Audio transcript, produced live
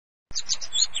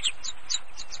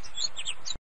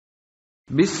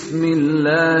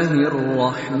பிஸ்மில்லாஹிர்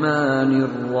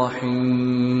ரஹ்மானிர்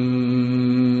ரஹீம்.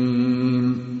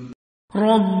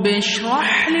 ரப்பி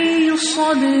ஷ்ரஹ் லீ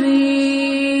ஸத்ரி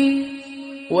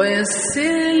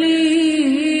வயஸ்ஸிர் லீ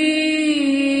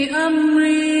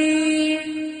அம்ரி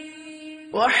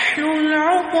வஹ்லுல்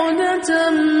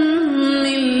உக்ததம்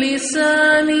மின்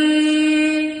லிசானி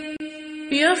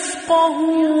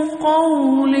யஃப்கஹு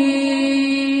கௌலி.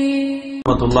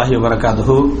 வரஹ்மத்துல்லாஹி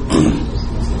வபரகாத்துஹு.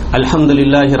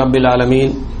 அல்ஹம்துலில்லாஹி ரப்பில்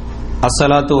ஆலமீன்.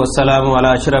 அஸ்ஸலாத்து வஸ்ஸலாமு அலா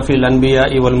அஷ்ரஃபில்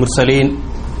அன்பியாஇ வல் முர்சலீன்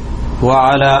வ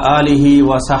அலா ஆலிஹி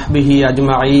வ ஸஹ்பிஹி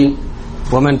அஜ்மஈன்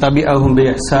வ மன் தபிஅஹும் பி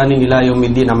இஹ்சானின் இலா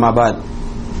யௌமிddin. அம்மா பஅத்.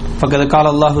 ஃபகத் قال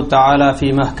الله تعالى في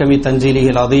محكم تنزيله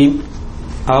العظيم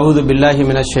أعوذ بالله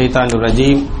من الشيطان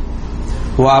الرجيم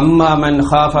وأما من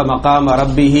خاف مقام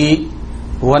ربه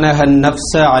ونهى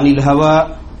النفس عن الهوى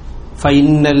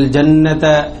فإن الجنة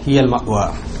هي المأوى.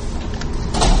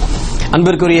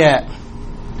 அன்பிற்குரிய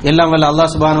எல்லாம் வல்ல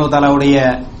அல்லாஹ் சுப்ஹானஹு வ தஆலாவுடைய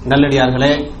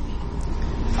நல்லடியார்களே,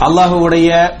 அல்லாஹ்வுடைய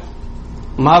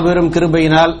மாபெரும்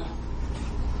கிருபையினால்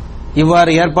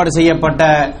இவ்வாறு ஏற்பாடு செய்யப்பட்ட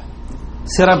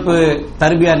சிறப்பு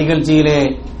தர்பியா நிகழ்ச்சியிலே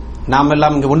நாம்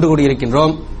எல்லாம் இங்கு ஒன்று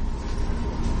கூடியிருக்கின்றோம்.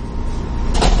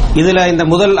 இதில் இந்த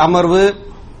முதல் அமர்வு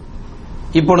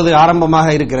இப்பொழுது ஆரம்பமாக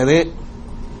இருக்கிறது.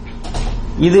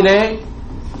 இதிலே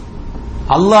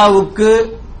அல்லாஹ்வுக்கு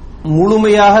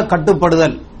முழுமையாக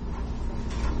கட்டுப்படுதல்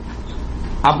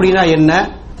அப்படின்னா என்ன,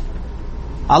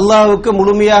 அல்லாஹ்வுக்கு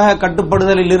முழுமையாக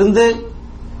கட்டுப்படுதலிலிருந்து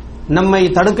நம்மை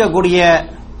தடுக்கக்கூடிய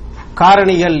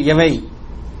காரணிகள் எவை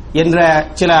என்ற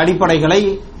சில அடிப்படைகளை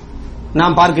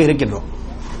நாம் பார்க்க இருக்கின்றோம்.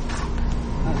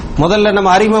 முதல்ல நம்ம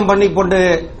அறிமுகம்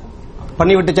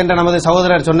பண்ணிவிட்டு சென்ற நமது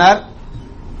சகோதரர் சொன்னார்,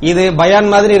 இது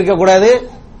பயான் மாதிரி இருக்கக்கூடாது,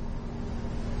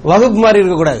 வகுப்பு மாதிரி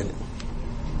இருக்கக்கூடாது.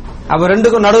 அப்ப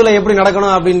ரெண்டுக்கும் நடுவில் எப்படி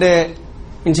நடக்கணும் அப்படின்ட்டு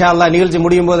இன்ஷா அல்லாஹ் நிகழ்ச்சி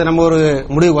முடியும் போது நம்ம ஒரு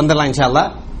முடிவு வந்துடலாம் இன்ஷா அல்லாஹ்.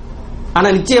 ஆனா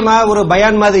நிச்சயமா ஒரு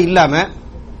பயான் மாதிரி இல்லாம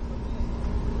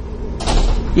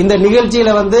இந்த நிகழ்ச்சியில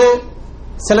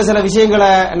சில விஷயங்களை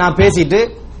நான் பேசிட்டு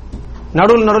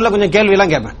நடுவில் கொஞ்சம் கேள்வி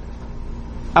எல்லாம் கேட்பேன்.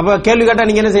 அப்ப கேள்வி கேட்டா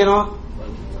நீங்க என்ன செய்யணும்?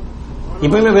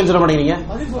 இப்பயுமே பேச சொல்ல மாட்டேங்கிறீங்க.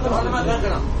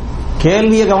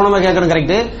 கேள்வியை கவனமா கேட்கணும்.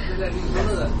 கரெக்ட்.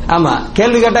 ஆமா,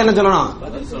 கேள்வி கேட்டா என்ன சொல்லணும்?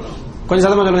 கொஞ்சம்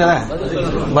சத்தமா சொல்லுங்க.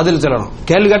 பதில் சொல்லணும்.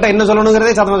 கேள்வி கேட்டா என்ன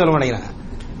சொல்லணுங்கிறதே சத்தமா சொல்ல மாட்டேங்கிறாங்க.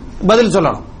 பதில்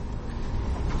சொல்லணும்.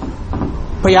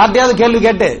 இப்ப யார்ட்டையாவது கேள்வி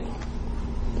கேட்டு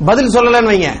பதில்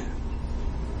சொல்லலன்னு வைங்க,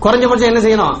 குறைஞ்சபட்சம் என்ன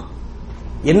செய்யணும்?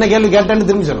 என்ன கேள்வி கேட்டேன்னு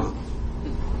திரும்பி சொல்லணும்.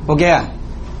 ஓகே,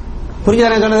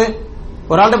 புரிஞ்சுதானே சொன்னது?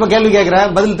 ஒரு ஆள்கிட்ட இப்ப கேள்வி கேட்கிற,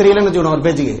 பதில் தெரியலன்னு வச்சுக்கணும் ஒரு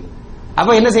பேச்சுக்கு.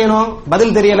 அப்ப என்ன செய்யணும்?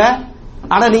 பதில் தெரியல,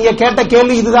 ஆனா நீங்க கேட்ட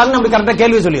கேள்வி இதுதான் நம்ம கரெக்டா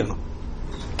கேள்வி சொல்லிடணும்.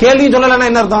 கேள்வி சொல்லலன்னா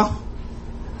என்ன அர்த்தம்?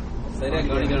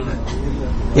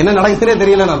 என்ன நடக்குதே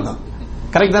தெரியலன்னு அர்த்தம்.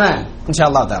 கரெக்ட் தானே? இன்ஷா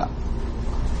அல்லாஹ் தஆலா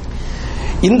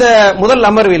இந்த முதல்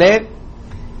அமர்விலே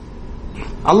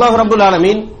அல்லாஹ் ரப்புல்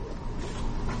ஆலமீன்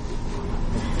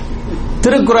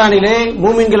திருக்குர்ஆனிலே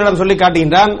மூமின்களிடம் சொல்லி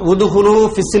காட்டுகின்றான், உதுகுலு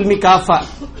ஃபிஸ்ஸில்மி காஃபா,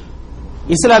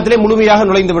 இஸ்லாத்திலே முழுமையாக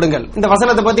நுழைந்து விடுங்கள். இந்த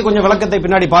வசனத்தை பத்தி கொஞ்சம் விளக்கத்தை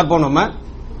பின்னாடி பார்ப்போம் நம்ம.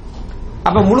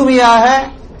 அப்ப முழுமையாக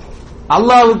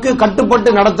அல்லாஹ்வுக்கு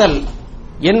கட்டுப்பட்டு நடத்தல்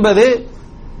என்பது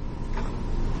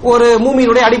ஒரு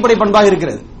மூமியினுடைய அடிப்படை பண்பாக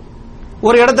இருக்கிறது.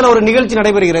 ஒரு இடத்துல ஒரு நிகழ்ச்சி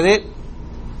நடைபெறுகிறது,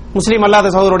 முஸ்லீம்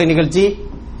அல்லாத சகோதரருடைய நிகழ்ச்சி.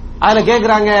 அதுல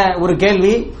கேட்கிறாங்க ஒரு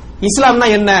கேள்வி, இஸ்லாம்னா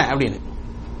என்ன அப்படின்னு.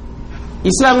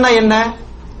 இஸ்லாம்னா என்ன?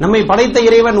 நம்மை படைத்த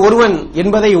இறைவன் ஒருவன்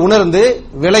என்பதை உணர்ந்து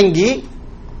விளங்கி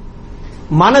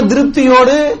மன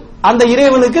திருப்தியோடு அந்த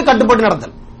இறைவனுக்கு கட்டுப்பட்டு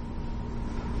நடத்தல்.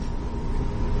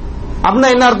 அப்படின்னா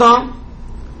என்ன அர்த்தம்?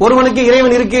 ஒருவனுக்கு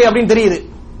இறைவன் இருக்கு அப்படின்னு தெரியுது,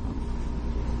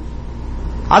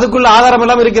 அதுக்குள்ள ஆதாரம்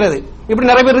எல்லாம் இருக்கிறது. இப்படி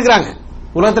நிறைய பேர் இருக்கிறாங்க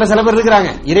உலகத்தில். சில பேர்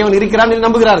இருக்கிறாங்க இறைவன் இருக்கிறான் என்று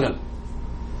நம்புகிறார்கள்,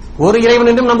 ஒரு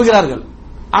இறைவன் என்றும் நம்புகிறார்கள்.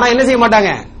 ஆனா என்ன செய்ய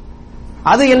மாட்டாங்க?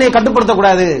 அது என்னை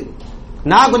கட்டுப்படுத்தக்கூடாது,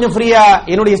 நான் கொஞ்சம் ஃப்ரீயா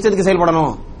என்னுடைய இஷ்டத்துக்கு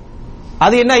செயல்படணும்.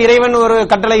 அது என்ன இறைவன் ஒரு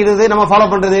கட்டளை இடுது, நம்ம ஃபாலோ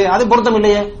பண்றது, அது பொருத்தம்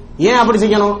இல்லையே, ஏன் அப்படி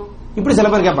செய்யணும்? இப்படி சில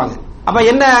பேர் கேட்பாங்க. அப்ப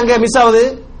என்ன அங்க மிஸ் ஆகுது?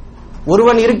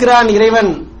 ஒருவன் இருக்கிறான்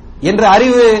இறைவன் என்ற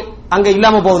அறிவு அங்க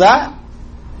இல்லாம போகுதா,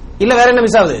 இல்ல வேற என்ன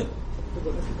மிஸ் ஆகுது?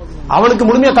 அவனுக்கு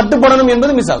முழுமையா கட்டுப்படணும்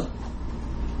என்பது மிஸ் ஆகுது.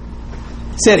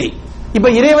 சரி, இப்ப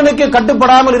இறைவனுக்கு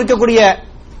கட்டுப்படாமல் இருக்கக்கூடிய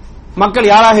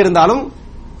மக்கள் யாராக இருந்தாலும்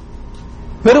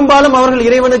பெரும்பாலும் அவர்கள்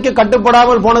இறைவனுக்கு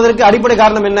கட்டுப்படாமல் போனதற்கு அடிப்படை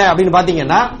காரணம் என்ன அப்படின்னு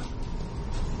பாத்தீங்கன்னா,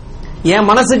 என்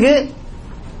மனசுக்கு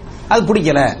அது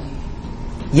பிடிக்கல,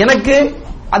 எனக்கு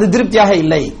அது திருப்தியாக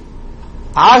இல்லை,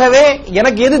 ஆகவே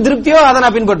எனக்கு எது திருப்தியோ அதை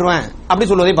நான் பின்பற்றுவேன் அப்படி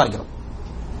சொல்வதை பார்க்கிறோம்.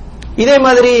 இதே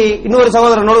மாதிரி இன்னொரு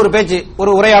சகோதரனோடு ஒரு பேச்சு,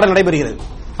 ஒரு உரையாடல் நடைபெறுகிறது.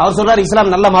 அவர் சொல்றார்,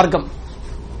 இஸ்லாம் நல்ல மார்க்கம்,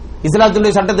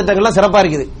 இஸ்லாத்துடைய சட்டத்திட்டங்கள்லாம் சிறப்பா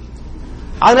இருக்குது,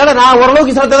 அதனால நான்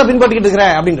ஓரளவுக்கு இஸ்லாத்தை தான் பின்பற்றிக்கிட்டு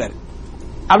இருக்கிறேன் அப்படின்றாரு.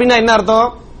 அப்படின்னா என்ன அர்த்தம்?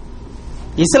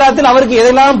 இஸ்லாத்தில் அவருக்கு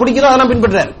எதெல்லாம் பிடிக்குதோ அதெல்லாம்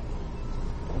பின்பற்றாரு.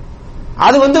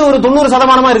 அது ஒரு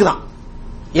 90% இருக்குதான்.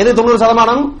 எது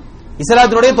 90%?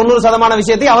 இஸ்லாத்தினுடைய 90%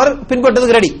 விஷயத்தை அவர்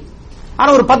பின்பற்றதுக்கு ரெடி. ஆனா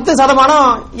ஒரு 10%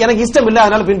 எனக்கு இஷ்டம் இல்ல,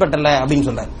 அதனால பின்பற்றல அப்படின்னு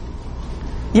சொல்றாரு.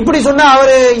 இப்படி சொன்னா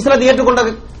அவரு இஸ்லாத்தை ஏற்றுக்கொண்ட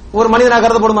ஒரு மனிதனாக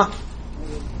கருதப்படுமா?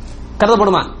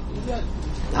 கருதப்படுமா?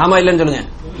 ஆமா இல்லன்னு சொல்லுங்க.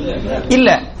 இல்ல.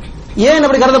 ஏன்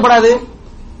அப்படி கருதப்படாது?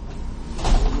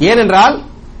 ஏனென்றால்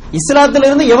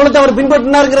இஸ்லாத்திலிருந்து எவ்வளவு அவர்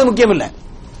பின்பற்றினார் முக்கியம் இல்ல,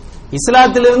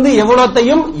 இஸ்லாத்திலிருந்து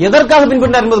எவ்வளத்தையும் எதற்காக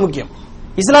பின்பற்றினார் என்பது முக்கியம்.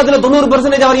 இஸ்லாத்துல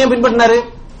 90% அவர் ஏன் பின்பற்றினாரு?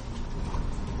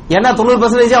 ஏன்னா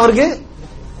 90% அவருக்கு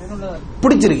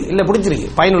பிடிச்சிருக்கு, இல்ல பிடிச்சிருக்கு,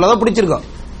 பயனுள்ளதோ பிடிச்சிருக்கோம்.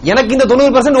 எனக்கு இந்த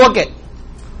 90% ஓகே,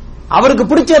 அவருக்கு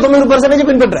பிடிச்ச 90%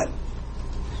 பின்பற்றார்.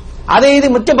 அதே இது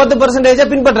மிச்ச 10%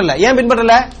 பின்பற்றல. ஏன்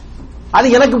பின்பற்றல? அது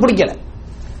எனக்கு பிடிக்கல.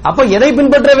 அப்ப எதை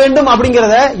பின்பற்ற வேண்டும்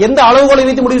அப்படிங்கறத எந்த அளவுகோலை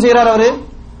வைத்து முடிவு செய்யறார் அவரு?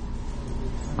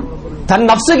 தன்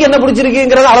நப்சுக்கு என்ன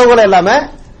பிடிச்சிருக்குங்கிறது அளவுகோல் இல்லாம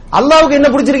அல்லாஹ்வுக்கு என்ன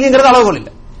பிடிச்சிருக்குங்கிறது அளவுகோல் இல்ல.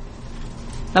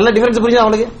 நல்ல டிஃபரன்ஸ் புரியுதா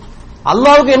அவங்களுக்கு?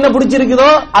 அல்லாஹ்வுக்கு என்ன பிடிச்சிருக்குதோ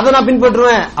அதை நான்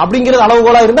பின்பற்றுவேன் அப்படிங்கிறது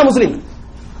அளவுகோலா இருந்தா முஸ்லீம்.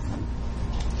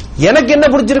 எனக்கு என்ன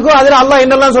பிடிச்சிருக்கோ அதுல அல்லாஹ்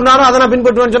என்னெல்லாம் சொன்னானோ அதை நான்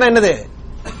பின்பற்றுவேன்னு சொன்னா என்னது?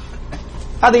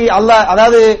 அது அல்லாஹ்,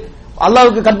 அதாவது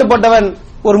அல்லாஹ்வுக்கு கட்டுப்பட்டவன்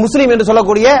ஒரு முஸ்லீம் என்று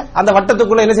சொல்லக்கூடிய அந்த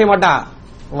வட்டத்துக்குள்ள என்ன செய்ய மாட்டான்,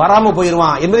 வராம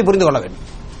போயிருவான் என்பதை புரிந்து கொள்ள வேண்டும்.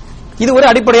 இது ஒரு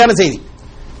அடிப்படையான செய்தி.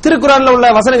 திருக்குர்ஆன்ல உள்ள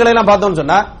வசனங்களை எல்லாம் பார்த்தோம்னு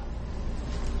சொன்னா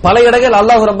பல இடங்கள்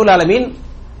அல்லாஹ் ரப்பல் ஆலமீன்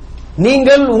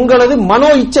நீங்கள் உங்களது மனோ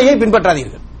இச்சையை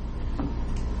பின்பற்றாதீர்கள்.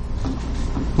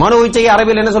 மனோ இச்சையை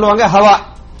அரபியில் என்ன சொல்லுவாங்க? ஹவா.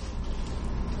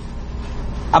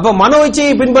 அப்ப மனோ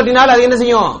இச்சையை பின்பற்றினால் அது என்ன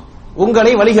செய்யும்?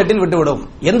 உங்களை வழிகட்டில் விட்டுவிடும்.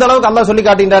 எந்த அளவுக்கு அல்லாஹ் சொல்லி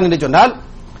காட்டுகின்றான் என்று சொன்னால்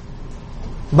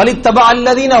பலித்தபா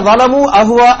அல்லதீன வலமு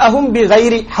அஹ்வாஅஹும்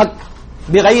பிகைரி ஹக்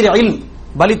பிகைரி இல்ம்.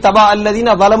 பலித்தபா அல்லதீன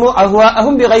வலமு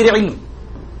அஹ்வாஅஹும் பிகைரி இல்ம்.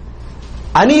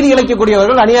 அநீதி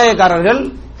இழைக்கக்கூடியவர்கள், அநியாயக்காரர்கள்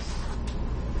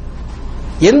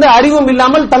எந்த அறிவும்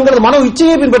இல்லாமல் தங்களது மனோ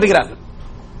இச்சையை பின்பற்றுகிறார்கள்.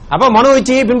 அப்ப மனோ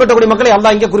இச்சையை பின்பற்றக்கூடிய மக்களை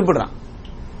அல்லாஹ் இங்கே குறிப்பிடுறான்.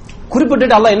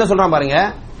 குறிப்பிட்டு அல்லாஹ் என்ன சொல்றான் பாருங்க,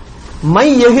 மை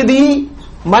யஹ்தி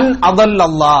மன்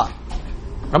அதல்லல்லாஹ்.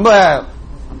 ரொம்ப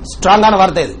ஸ்ட்ராங்கான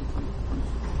வார்த்தை இது.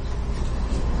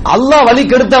 அல்லாஹ் வழி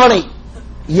கெடுத்தவனை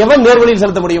எவன் நேர்வழியில்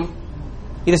செலுத்த முடியும்?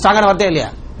 இது ஸ்ட்ராங்கான வார்த்தை இல்லையா?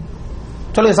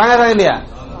 சொல்லுங்க, ஸ்ட்ராங்கா இல்லையா?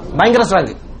 பயங்கர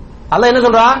ஸ்ட்ராங். அல்லாஹ் என்ன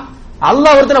சொல்றான்?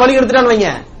 அல்லாஹ் ஒருத்தனை வழி கெடுத்துட்டான்னு வைங்க,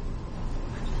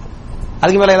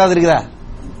 அதுக்கு மேல ஏதாவது இருக்குதா?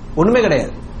 ஒண்ணுமே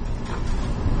கிடையாது.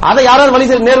 அதை யாராவது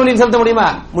நேர்வழியில் செலுத்த முடியுமா?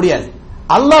 முடியாது.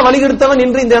 அல்லாஹ் வழி கெடுத்தவன்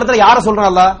என்று இந்த இடத்துல யார சொல்றான்?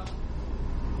 அல்லாஹ்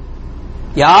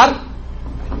யார்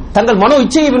தங்கள் மனோ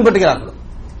இச்சையை பின்பற்றுகிறார்கள்.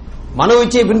 மனோ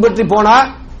இச்சையை பின்பற்றி போனா,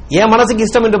 என் மனசுக்கு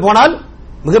இஷ்டம் என்று போனால்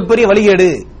மிகப்பெரிய வழிகேடு.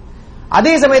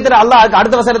 அதே சமயத்தில் அல்லாஹ்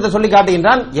அடுத்த வசனத்தை சொல்லி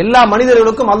காட்டுகின்றான், எல்லா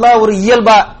மனிதர்களுக்கும் அல்லாஹ் ஒரு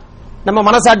இயல்பா நம்ம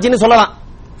மனசாட்சின்னு சொல்லலாம்,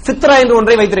 ஃபித்ரா என்று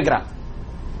ஒன்றை வைத்திருக்கிறான்.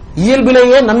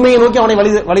 இயல்பிலேயே நன்மையை நோக்கி அவனை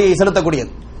வழியை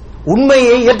செலுத்தக்கூடியது,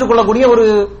 உண்மையை ஏற்றுக்கொள்ளக்கூடிய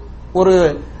ஒரு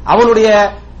அவனுடைய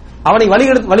அவனை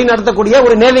வழி நடத்தக்கூடிய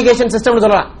ஒரு நேவிகேஷன் சிஸ்டம்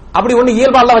சொல்லலாம். அப்படி ஒன்னு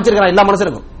இயல்பா அல்லாஹ் வச்சிருக்கிறான் எல்லா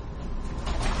மனுஷனுக்கும்.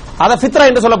 அத ஃபித்ரா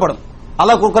என்று சொல்லப்படும்.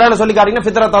 அல்லாஹ் குர்ஆன்ல சொல்லி காட்டுங்க,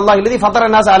 ஃபித்ரத் அல்லாஹ் இல்லதி ஃபதர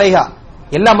நாஸ் அலைஹா.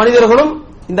 எல்லா மனிதர்களும்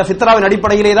இந்த ஃபித்ராவின்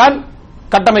அடிப்படையிலே தான்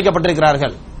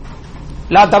கட்டமைக்கப்பட்டிருக்கிறார்கள்.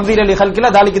 லா தப்தீல லி ஹல்கில்லா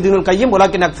தாலிக தீனுல் கையும்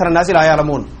வலாக்கின் அக்ஸரன் நாஸி லா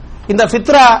யஅலமூன். இந்த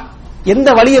ஃபித்ரா எந்த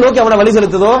வழியை நோக்கி அவனை வழி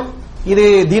செலுத்துதோ இது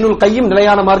தீனுல் கையும்,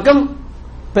 நிலையான மார்க்கம்.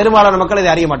 பெரும்பாலான மக்கள் இதை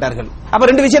அறிய மாட்டார்கள். அப்ப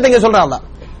ரெண்டு விஷயத்தை இங்க சொல்றான் அல்லாஹ்.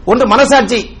 ஒன்று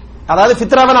மனசாட்சி, அதாவது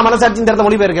ஃபித்ராவை நான் மனசாட்சியின் தரத்தை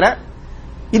மொழிபெயர்க்கிறேன்.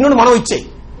 இன்னொன்று மனோ இச்சை.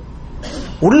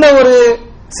 உள்ள ஒரு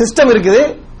சிஸ்டம் இருக்குது,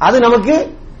 அது நமக்கு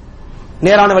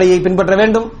நேரான வழியை பின்பற்ற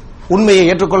வேண்டும், உண்மையை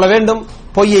ஏற்றுக்கொள்ள வேண்டும்,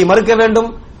 பொய்யை மறுக்க வேண்டும்,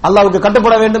 அல்லாஹ்வுக்கு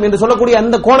கட்டுப்பட வேண்டும் என்று சொல்லக்கூடிய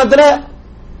அந்த கோணத்தில்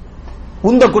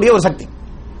உந்தக்கூடிய ஒரு சக்தி,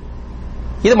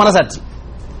 இது மனசாட்சி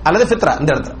அல்லது ஃபித்ரா. இந்த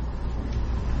இடத்துல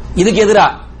இதுக்கு எதிரா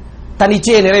தன்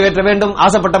இச்சையை நிறைவேற்ற வேண்டும்,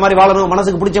 ஆசைப்பட்ட மாதிரி வாழணும்,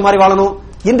 மனசுக்கு பிடிச்ச மாதிரி வாழணும்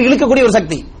என்று இழுக்கக்கூடிய ஒரு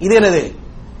சக்தி, இது என்னது?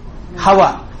 ஹவா,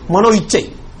 மனோ இச்சை.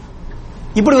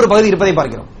 இப்படி ஒரு பகுதி இருப்பதை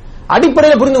பார்க்கிறோம்.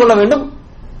 அடிப்படையில் புரிந்து கொள்ள வேண்டும்,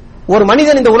 ஒரு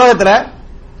மனிதன் இந்த உலகத்தில்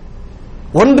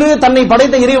ஒன்று தன்னை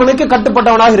படைத்த இறைவனுக்கு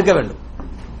கட்டுப்பட்டவனாக இருக்க வேண்டும்.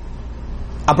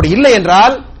 அப்படி இல்லை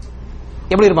என்றால்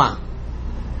எப்படி இருப்பான்?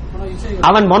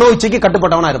 அவன் மனோ இச்சைக்கு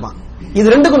கட்டுப்பட்டவனா இருப்பான். இது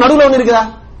ரெண்டுக்கும் நடுவில் ஒன்று இருக்குதா?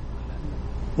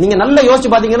 நீங்க நல்லா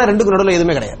யோசிச்சு பாத்தீங்கன்னா ரெண்டுக்கும் நடுவில்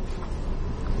எதுவுமே கிடையாது.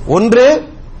 ஒன்று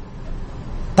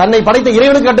தன்னை படைத்த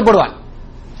இறைவனுக்கு கட்டுப்படுவான்.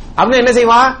 அப்படின்னு என்ன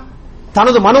செய்வான்?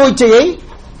 தனது மனோ இச்சையை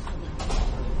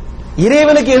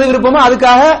இறைவனுக்கு எது விருப்பமோ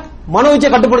அதுக்காக மனோ இச்சை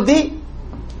கட்டுப்படுத்தி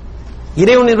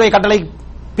இறைவனுடைய கட்டளை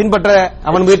பின்பற்ற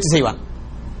அவன் முயற்சி செய்வான்.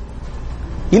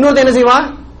 இன்னொருத்த என்ன செய்வான்?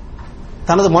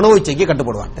 தனது மனோ இச்சைக்கு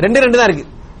கட்டுப்படுவான். ரெண்டு தான் இருக்கு.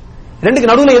 ரெண்டுக்கு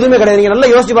நடுவில் எதுவுமே கிடையாது. நீங்க நல்லா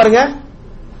யோசிச்சு பாருங்க,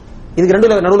 இதுக்கு ரெண்டு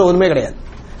நடுவில் ஒண்ணுமே கிடையாது.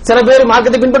 சில பேர்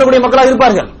மார்க்கத்தை பின்பற்றக்கூடிய மக்களாக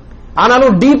இருப்பார்கள்,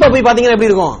 ஆனாலும் டீப்பா போய் பாத்தீங்கன்னா எப்படி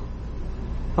இருக்கும்?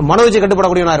 மனோ இச்சை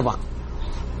கட்டுப்படக்கூடியவனா இருப்பான்.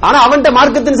 ஆனா அவன்கிட்ட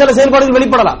மார்க்கத்தின் சில செயல்பாடுகள்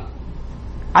வெளிப்படலாம்.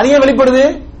 அது ஏன் வெளிப்படுது?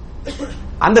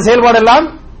 அந்த செயல்பாடெல்லாம்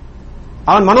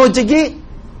அவன் மனோ இச்சைக்கு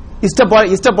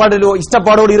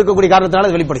இஷ்டப்பாடோடு இருக்கக்கூடிய காரணத்தினால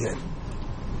அது வெளிப்படுகிறது.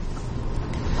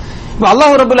 இப்ப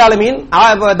அல்லாஹ் ரப்பல் ஆலமீன்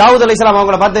தாவூத் அலைஹிஸ்ஸலாம்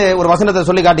அவங்கள பார்த்து ஒரு வசனத்தை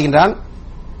சொல்லி காட்டுகின்றான்.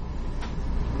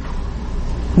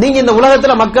 நீங்க இந்த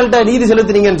உலகத்துல மக்கள்கிட்ட நீதி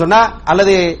செலுத்தினீங்கன்னு சொன்னா,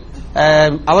 அல்லது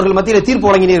அவர்கள் மத்தியில் தீர்ப்பு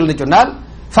வழங்கினீர்கள் சொன்னால்,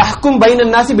 ஃபஹ்கும்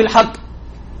பைனன் நாஸி பில் ஹக்,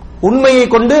 உண்மையை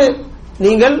கொண்டு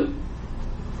நீங்கள்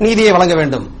நீதியை வழங்க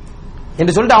வேண்டும்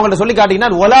என்று சொல்லிட்டு அவங்கள்ட்ட சொல்லி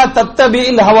காட்டினார். ஒலா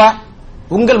தத்தபில் ஹவா,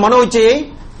 உங்கள் மனோ இச்சையை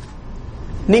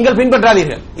நீங்கள்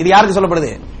பின்பற்றாதீர்கள். இது யாருக்கு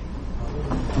சொல்லப்படுது?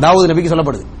 தாவூத் நபிக்கு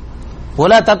சொல்லப்படுது.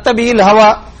 ஒலா தத்தபில் ஹவா,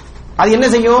 அது என்ன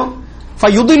செய்யும்?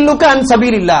 ஃபயுதில்லுக அன்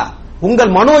சபீலில்லாஹ்,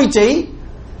 உங்கள் மனோ இச்சை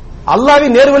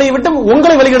அல்லாஹ்வின் நேர்வழியை விட்டு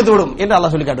உங்களை வழிகெடுத்து விடும் என்று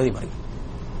அல்லாஹ் சொல்லி காட்டுவதை பாருங்க.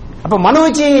 அப்ப மனோ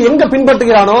இச்சையை எங்க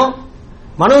பின்பற்றுகிறானோ,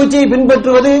 மனோ இச்சையை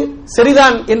பின்பற்றுவது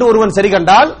சரிதான் என்று ஒருவன் சரி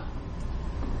கண்டால்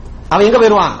அவன் எங்க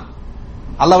போயிருவான்?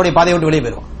 அல்லாஹ்வுடைய பாதையை விட்டு வெளியே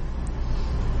போயிருவான்.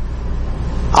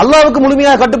 அல்லாஹ்வுக்கு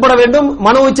முழுமையாக கட்டுப்பட வேண்டும்.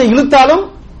 மனோ இச்சை இழுத்தாலும்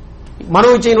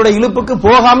மனோ இச்சையினுடைய இழுப்புக்கு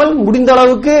போகாமல் முடிந்த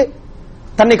அளவுக்கு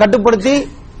தன்னை கட்டுப்படுத்தி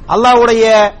அல்லாஹ்வுடைய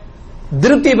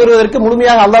திருப்தியை பெறுவதற்கு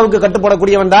முழுமையாக அல்லாஹ்வுக்கு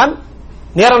கட்டுப்படக்கூடியவன் தான்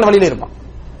நேரான வழியில் இருப்பான்.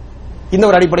 இந்த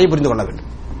ஒரு அடிப்படையை புரிந்து கொள்ள வேண்டும்.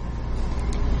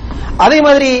 அதே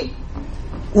மாதிரி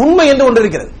உண்மை என்று ஒன்று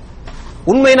இருக்கிறது.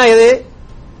 உண்மைனா எது?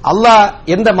 அல்லாஹ்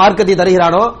எந்த மார்க்கத்தை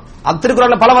தருகிறானோ,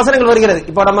 திருக்குறான்ல பல வசனங்கள் வருகிறது.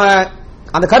 இப்ப நம்ம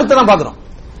அந்த கருத்தை தான் பார்க்கிறோம்.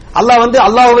 அல்லாஹ்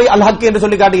அல்லாஹ்வை அல் ஹக் என்று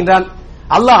சொல்லி காட்டுகின்றான்.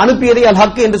 அல்லாஹ் அனுப்பியதை அல்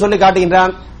ஹக் என்று சொல்லி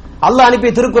காட்டுகின்றான். அல்லாஹ்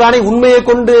அனுப்பிய திருக்குறானை உண்மையை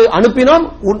கொண்டு அனுப்பினோம்,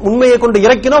 உண்மையை கொண்டு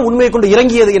இறக்கினோம், உண்மையை கொண்டு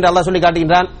இறங்கியது என்று அல்லாஹ் சொல்லி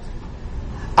காட்டுகின்றான்.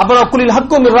 அப்புறம் குலில்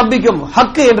ஹக்கும் மிர் ரப்பிக்கும்,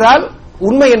 ஹக்கு என்றால்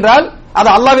உண்மை என்றால் அது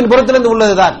அல்லாஹ்வின் புறத்திலிருந்து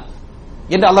உள்ளதுதான்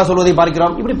என்று அல்லாஹ் சொல்வதை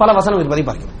பார்க்கிறோம். இப்படி பல வசனம் இருப்பதை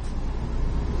பார்க்கிறோம்.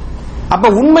 அப்ப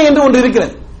உண்மை என்று ஒன்று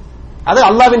இருக்கிறது. அது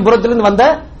அல்லாஹ்வின் புறத்திலிருந்து வந்த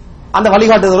அந்த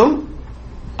வழிகாட்டுதலும்,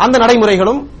 அந்த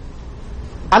நடைமுறைகளும்,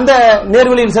 அந்த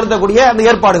நேர்வழியில் செலுத்தக்கூடிய அந்த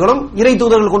ஏற்பாடுகளும், இறை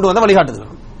தூதர்கள் கொண்டு வந்த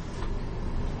வழிகாட்டுதலும்.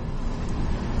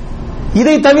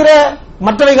 இதை தவிர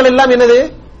மற்றவைகள் எல்லாம் என்னது?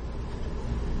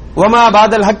 ஒமா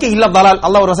பாதல் ஹக்கி இல்ல தலால்,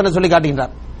 அல்லாஹ் ஒரு வசனம் சொல்லி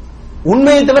காட்டுகின்றார்.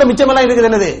 உண்மையை தவிர மிச்சமெல்லாம் இருக்குது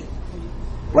என்னது?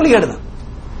 வழிகேடுதான்.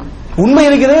 உண்மை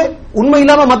இருக்குது, உண்மை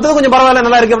இல்லாம மத்தது கொஞ்சம் பரவாயில்ல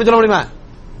நல்லா இருக்கு அப்படி சொல்ல முடியுமா?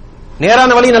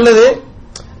 நேரான வழி நல்லது,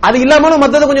 அது இல்லாமலும்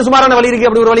மத்தது கொஞ்சம் சுமாரான வழி இருக்கு,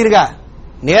 அப்படி ஒரு வழி இருக்கா?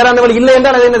 நேரான வழி இல்லை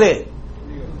என்றால் அது என்னது?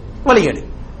 வழிகேடு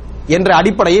என்ற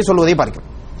அடிப்படையை சொல்வதை பார்க்கிறோம்.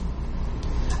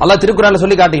 அல்லாஹ் திருக்குறான்ல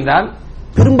சொல்லி காட்டுகின்றான்.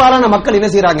 பெரும்பாலான மக்கள் என்ன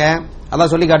செய்யறாங்க?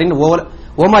 அல்லாஹ் சொல்லி காட்டுகின்ற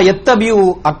ஓமா யத்தபியு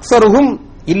அக்ஸருஹும்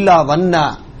இல்லா வன்னா,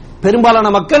 பெரும்பாலான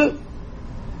மக்கள்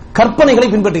கற்பனைகளை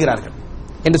பின்பற்றுகிறார்கள்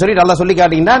என்று சொல்லிட்டு அல்லாஹ் சொல்லி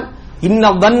காட்டுகின்றான். இன்ன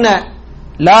வன்ன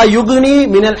லா யுக்னி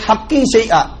மினல் ஹக்கி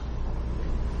ஷைஆ,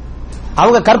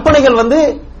 அவங்க கற்பனைகள்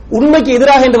உண்மைக்கு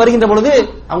எதிராக என்று வருகின்ற பொழுது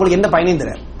அவங்களுக்கு என்ன பயனையும்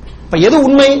தராது. இப்ப எது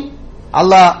உண்மை?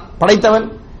 அல்லாஹ் படைத்தவன்,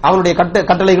 அவனுடைய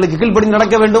கட்டளைகளுக்கு கீழ்ப்படி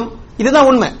நடக்க வேண்டும், இதுதான்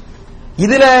உண்மை.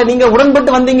 இதுல நீங்க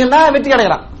உடன்பட்டு வந்தீங்கன்னா வெற்றி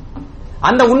அடையலாம்.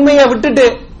 அந்த உண்மையை விட்டுட்டு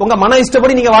உங்க மன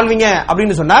இஷ்டப்படி நீங்க வாழ்வீங்க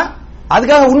அப்படின்னு சொன்னா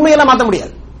அதுக்காக உண்மையெல்லாம் மாற்ற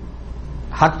முடியாது.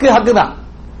 ஹக்கு ஹக்கு தான்,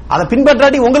 அதை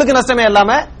பின்பற்றாட்டி உங்களுக்கு நஷ்டமே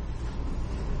இல்லாம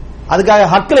அதுக்காக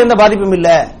ஹக்கில் எந்த பாதிப்பும் இல்ல.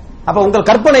 அப்ப உங்கள்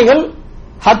கற்பனைகள்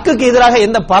ஹக்குக்கு எதிராக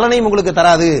எந்த பலனையும் உங்களுக்கு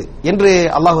தராது என்று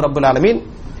அல்லாஹ் ரப்பல் ஆலமீன்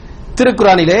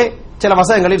திருக்குறானிலே சில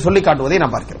வசனங்களில் சொல்லி காட்டுவதை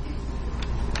நாம் பார்க்கிறோம்.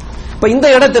 இப்ப இந்த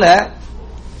இடத்துல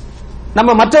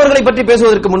நம்ம மற்றவர்களை பற்றி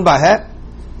பேசுவதற்கு முன்பாக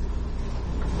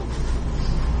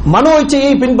மனோ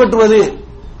இச்சையை பின்பற்றுவது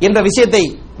என்ற விஷயத்தை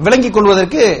விளங்கிக்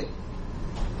கொள்வதற்கு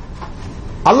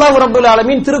அல்லாஹ் ரப்பல்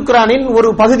ஆலமீன் திருக்குறானின் ஒரு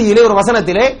பகுதியிலே, ஒரு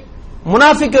வசனத்திலே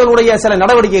முனாஃபிக்குகளுடைய சில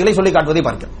நடவடிக்கைகளை சொல்லி காட்டுவதை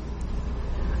பார்க்கிறோம்.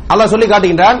 அல்லாஹ் சொல்லி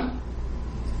காட்டுகின்றான்,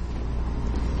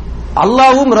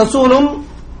 அல்லாஹ்வும் ரசூலும்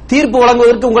தீர்ப்பு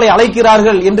வழங்குவதற்கு உங்களை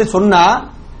அழைக்கிறார்கள் என்று சொன்னா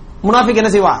முனாஃபிக்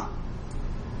என்ன செய்வான்?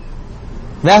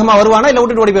 வேகமா வருவானா இல்ல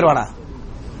விட்டுட்டு ஓடி போயிருவானா?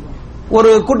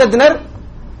 ஒரு கூட்டத்தினர்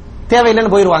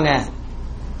தேவையில்லைன்னு போயிருவாங்க.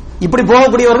 இப்படி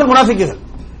போகக்கூடியவர்கள் முனாஃபிக்குகள்.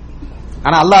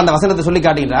 ஆனா அல்லாஹ் அந்த வசனத்தை சொல்லி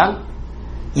காட்டுகிறான்.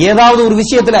 ஏதாவது ஒரு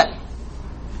விஷயத்துல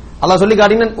அல்லாஹ் சொல்லி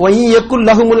காட்டினான், வஹியக்குல்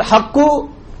லஹுமுல் ஹக்கு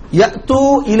யத்து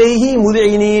இலைஹி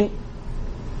முذعنين.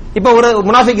 இப்ப ஒரு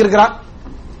முனாஃபிக் இருக்கிறான்,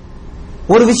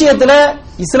 ஒரு விஷயத்துல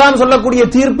இஸ்லாம் சொல்லக்கூடிய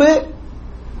தீர்ப்பு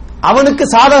அவனுக்கு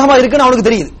சாதகமா இருக்குன்னு அவனுக்கு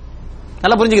தெரியுது.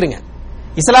 நல்லா புரிஞ்சுக்கிறீங்க.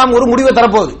 இஸ்லாம் ஒரு முடிவை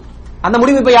தரப்போகுது, அந்த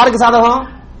முடிவு இப்ப யாருக்கு சாதகம்?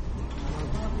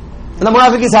 அந்த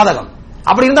முனாஃபிக்கு சாதகம்.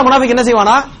 அப்படி இருந்தா முனாஃபிக் என்ன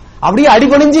செய்வானா? அப்படியே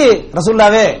அடிபணிஞ்சு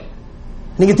ரசூலுல்லாவே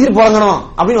நீங்க தீர்ப்பு வழங்கணும்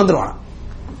அப்படின்னு வந்துருவானா.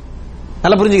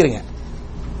 நல்லா புரிஞ்சுக்கிறீங்க.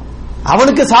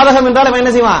 அவனுக்கு சாதகம் என்றால் அவன்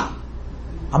என்ன செய்வான்?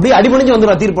 அப்படியே அடிபணிஞ்சு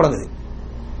வந்துருவான் தீர்ப்பு வழங்குது.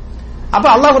 அப்ப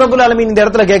அல்லாஹ் ரப்பல் ஆலமீன் இந்த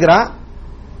இடத்துல கேட்கிறான்,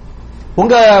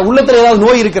 உங்க உள்ளத்துல ஏதாவது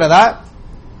நோய் இருக்கிறதா,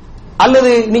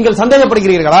 அல்லது நீங்கள்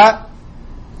சந்தேகப்படுகிறீர்களா,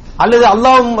 அல்லது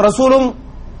அல்லாஹ்வும் ரசூலும்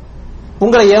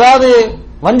உங்களை ஏதாவது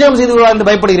வஞ்சகம் செய்து விடுவார் என்று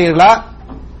பயப்படுகிறீர்களா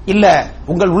இல்ல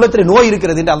உங்கள் உள்ளத்தில் நோய்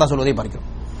இருக்கிறது என்று அல்லாஹ் சொல்வதை பார்க்கிறோம்.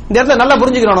 இந்த இடத்துல நல்லா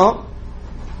புரிஞ்சுக்கணும்,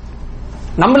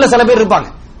 நம்மள சில பேர் இருப்பாங்க,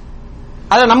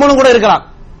 அத நம்மளும் கூட இருக்கலாம்.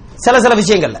 சில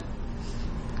விஷயங்கள்ல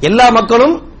எல்லா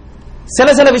மக்களும்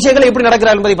சில விஷயங்களை எப்படி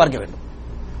நடக்கிறார் என்பதை பார்க்க வேண்டும்.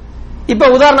 இப்ப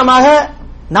உதாரணமாக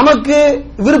நமக்கு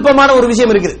விருப்பமான ஒரு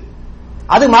விஷயம் இருக்குது,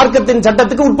 அது மார்க்கத்தின்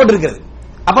சட்டத்துக்கு உட்பட்டு இருக்கிறது.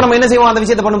 அப்ப நம்ம என்ன செய்வோம்? அந்த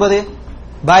விஷயத்தை பண்ணும்போது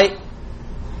பாய்,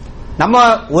 நம்ம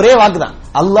ஒரே வாக்கு தான்,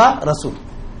 அல்லாஹ் ரசூல்,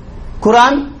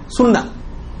 குர்ஆன் சுன்னா.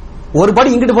 ஒரு படி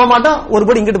இங்கிட்டு போக மாட்டான், ஒரு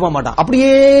படி இங்கிட்டு போக மாட்டான், அப்படியே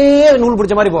நூல்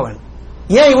பிடிச்ச மாதிரி போவேன்.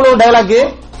 ஏன் இவ்வளவு டயலாக்,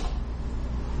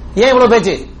 ஏன் இவ்வளவு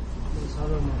பேச்சு?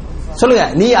 சொல்லுங்க.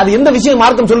 நீ அது எந்த விஷயம்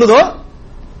மார்க்கம் சொல்லுதோ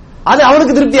அது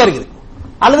அவனுக்கு திருப்தியா இருக்குது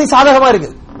அல்லது சாதகமா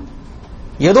இருக்குது.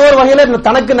 ஏதோ ஒரு வகையில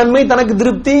தனக்கு நன்மை, தனக்கு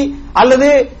திருப்தி, அல்லது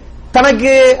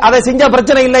தனக்கு அதை செஞ்சா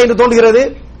பிரச்சனை இல்லை என்று தோன்றுகிறது,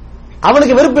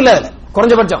 அவனுக்கு வெறுப்பு இல்ல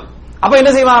குறைஞ்சபட்சம். அப்ப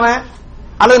என்ன செய்வான் அவன்?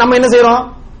 அல்லது நம்ம என்ன செய்யறோம்?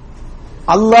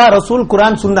 அல்லாஹ் ரசூல்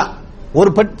குர்ஆன் சுன்னா, ஒரு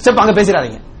ஸ்டெப் அங்க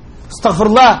பேசிடாதீங்க,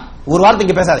 அஸ்தக்ஃபிருல்லாஹ் ஒரு வார்த்தை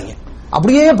இங்க பேசாதீங்க,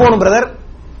 அப்படியே போகணும் பிரதர்.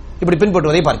 இப்படி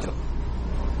பின்பற்றுவதை பார்க்கிறோம்.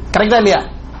 கரெக்டா இல்லையா?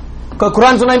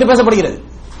 குர்ஆன் சுன்னா என்று பேசப்படுகிறது.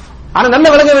 ஆனா நல்ல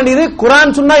விளங்க வேண்டியது,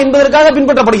 குர்ஆன் சுன்னா என்பதற்காக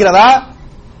பின்பற்றப்படுகிறதா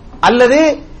அல்லது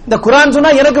இந்த குர்ஆன் சுன்னா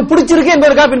எனக்கு பிடிச்சிருக்கு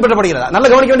என்பதற்காக பின்பற்றப்படுகிறதா? நல்ல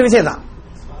கவனிக்க வேண்டிய விஷயம் தான்.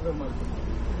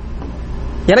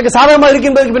 எனக்கு சாதகமா இருக்கு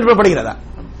என்பதற்கு பின்பற்றப்படுகிறதா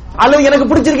அல்லது எனக்கு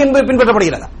பிடிச்சிருக்கு என்பது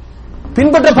பின்பற்றப்படுகிறதா?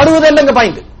 பின்பற்றப்படுவது இல்ல இங்க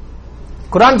பாயிண்ட்.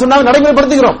 குர்ஆன் சுன்னாவை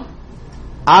நடைமுறைப்படுத்துகிறோம்.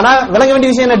 ஆனா விளங்க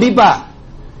வேண்டிய விஷயம் என்ன? டீப்பா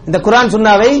இந்த குர்ஆன்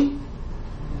சுன்னாவை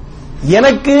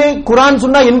எனக்கு குர்ஆன்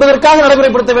சுன்னா என்பதற்காக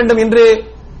நடைமுறைப்படுத்த வேண்டும் என்று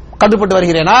கட்டுப்பட்டு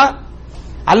வருகிறேனா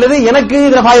அல்லது எனக்கு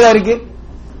இதுல ஃபாயிதா இருக்கு,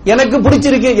 எனக்கு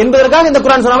பிடிச்சிருக்கு என்பதற்காக இந்த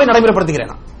குர்ஆன் சுன்னாவை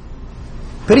நடைமுறைப்படுத்துகிறேனா?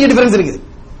 பெரிய டிஃபரன்ஸ் இருக்குது.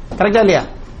 கரெக்டா இல்லையா?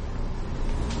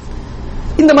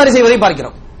 இந்த மாதிரி செய்வதை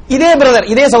பார்க்கிறோம். இதே பிரதர்,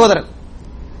 இதே சகோதரன்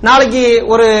நாளைக்கு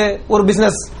ஒரு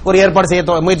பிசினஸ் ஒரு ஏற்பாடு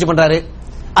செய்ய முயற்சி பண்றாரு,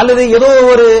 அல்லது ஏதோ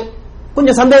ஒரு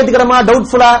கொஞ்சம் சந்தேகத்துக்கிடமா,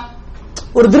 டவுட்ஃபுல்லா,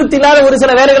 ஒரு திருப்தி இல்லாத ஒரு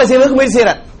சில வேலைகளை செய்வதற்கு முயற்சி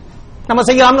செய்யறார். நம்ம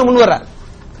செய்யலாம்னு முன் வர்றார்.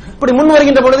 இப்படி முன்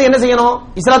வருகின்ற பொழுது என்ன செய்யணும்?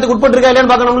 இஸ்லாத்துக்கு உட்பட்டு இருக்கா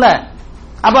இல்லையான்னு பார்க்கணும்ல.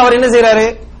 அப்ப அவர் என்ன செய்யறாரு?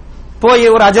 போய்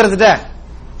ஒரு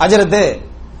அஜரத்து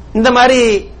இந்த மாதிரி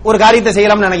ஒரு காரியத்தை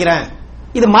செய்யலாம்னு நினைக்கிறேன்,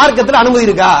 இது மார்க்கத்தில் அனுமதி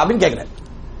இருக்கா அப்படின்னு கேட்கிறார்.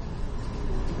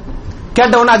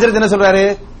 கேட்ட உடனே அஜரத் என்ன சொல்றாரு?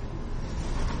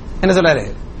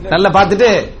 நல்லா பார்த்துட்டு,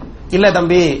 இல்ல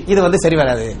தம்பி இது சரி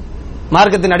வராது,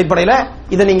 மார்க்கத்தின் அடிப்படையில்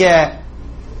இதை நீங்க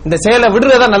இந்த செயலை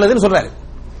விடுறதா நல்லதுன்னு சொல்றாரு.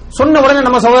 சொன்ன உடனே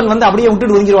நம்ம சகோதரன் அப்படியே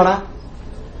விட்டுட்டு ஒதுங்கிடுவானா?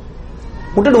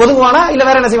 விட்டுட்டு ஒதுங்குவானா இல்ல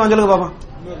வேற என்ன செய்வான்? சொல்லுங்க பாப்பா,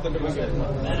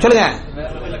 சொல்லுங்க.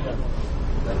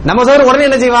 நம்ம சகோதரன் உடனே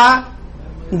என்ன செய்வான்?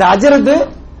 இந்த அஜரத்து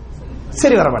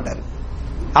சரி வர மாட்டாரு,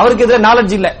 அவருக்கு இதுல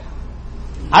நாலெட்ஜ் இல்ல,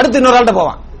 அடுத்து இன்னொரு ஆள்கிட்ட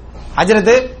போவான்,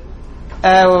 அஜரத்து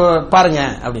பாருங்க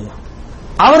அப்படின்னு.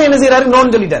 அவர் என்ன செய்யறாரு?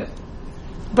 நோன்னு சொல்லிட்டாரு.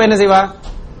 இப்ப என்ன செய்வா?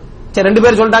 சரி, ரெண்டு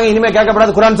பேரும் சொல்லிட்டாங்க, இனிமே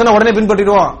கேட்கப்படாது, குர்ஆன் சொன்னா உடனே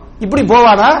பின்பற்றிடுவோம், இப்படி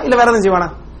போவானா இல்ல வேற எதுவும் செய்வானா?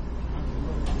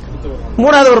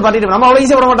 மூணாவது ஒரு பார்ட்டிட்டு நம்ம அவ்வளவு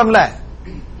ஈஸியா விட மாட்டோம்ல,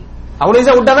 அவ்வளவு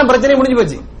ஈஸியா விட்டாதான் பிரச்சனை முடிஞ்சு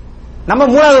போச்சு. நம்ம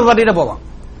மூணாவது ஒரு பார்ட்டிட்ட போவோம்.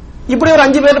 இப்படி ஒரு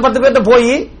 5 பேர் 10 பேர்ட்ட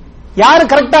போய் யாரு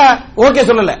கரெக்டா ஓகே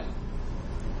சொல்லல,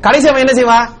 கடைசி அவன் என்ன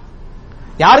செய்வான்?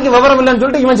 யாருக்கு விவரம் இல்லைன்னு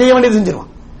சொல்லிட்டு இவன் செய்ய வேண்டியது செஞ்சிருவான்.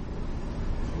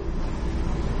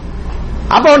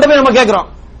 அப்ப அவன்கிட்ட போய் நம்ம கேட்கிறோம்,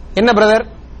 என்ன பிரதர்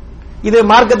இது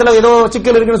மார்க்கத்தில் ஏதோ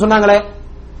சிக்கல் இருக்குன்னு சொன்னாங்களே,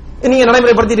 நீங்க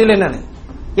நடைமுறைப்படுத்திட்டு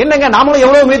என்னங்க? நாமளும்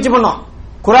எவ்வளவு முயற்சி பண்ணோம்,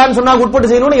 குர்ஆன் சொன்னா உட்பட்டு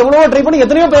செய்யணும்னு எவ்வளவு ட்ரை பண்ணி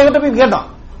எத்தனையோ பேர்கிட்ட போய் கேட்டோம்,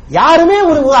 யாருமே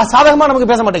ஒரு சாதகமா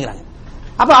நமக்கு பேச மாட்டேங்கிறாங்க.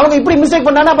 அப்ப அவங்க இப்படி மிஸ்டேக்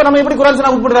பண்ணாங்க, அப்ப நம்ம எப்படி குர்ஆன்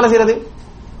சொன்னா உட்பட்டு வேலை செய்யறது?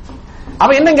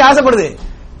 அவன் என்ன இங்க ஆசைப்படுது?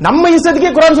 நம்ம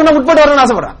இஷ்டத்துக்கே குர்ஆன் சொன்னா உட்பட்டு வரணும்னு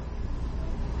ஆசைப்படுறான்.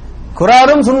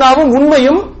 குர்ஆனும் சுன்னாவும்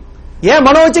உண்மையும் ஏன்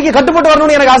மனோச்சைக்கு கட்டுப்பட்டு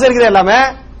வரணும்னு எனக்கு ஆசை இருக்குது. எல்லாமே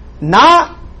நான்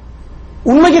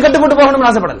உண்மைக்கு கட்டுப்பட்டு போகணும்னு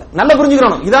ஆசைப்படல. நல்லா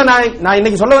புரிஞ்சுக்கணும். இதான் நான்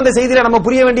இன்னைக்கு சொல்ல வந்த செய்தியில நம்ம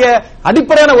புரிய வேண்டிய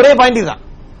அடிப்படையான ஒரே பாயிண்ட் இதுதான்.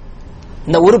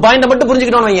 இந்த ஒரு பாயிண்ட் மட்டும்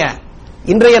புரிஞ்சுக்கிட்டோம் வைங்க,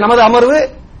 இன்றைய நமது அமர்வு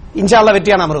இன்ஷா அல்லாஹ்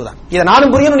வெற்றியான அமர்வு தான். இதை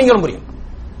நானும் புரியணும், நீங்களும் புரியும்.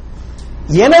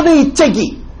 எனது இச்சைக்கு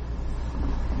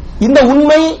இந்த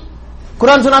உண்மை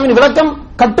குர்ஆன் சுன்னாவின் விளக்கம்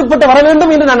கட்டுப்பட்டு வர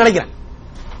வேண்டும் என்று நான் நினைக்கிறேன்.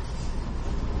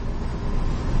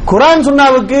 குர்ஆன்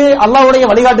சுன்னாவுக்கு அல்லாஹ்வுடைய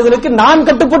வழிகாட்டுதலுக்கு நான்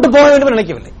கட்டுப்பட்டு போக வேண்டும் என்று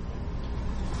நினைக்கவில்லை.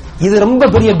 இது ரொம்ப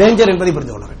பெரிய டேஞ்சர் என்பதை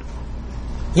புரிந்து கொள்ள வேண்டும்.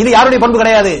 இது யாருடைய பண்பு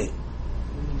கிடையாது,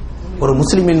 ஒரு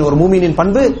முஸ்லிமின் ஒரு மூமினின்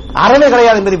பண்பு அறவே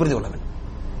கிடையாது என்பதை புரிந்து கொள்ள வேண்டும்.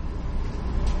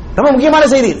 ரொம்ப முக்கியமான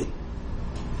செய்தி இது.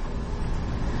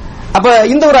 அப்ப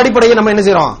இந்த ஒரு அடிப்படையை நம்ம என்ன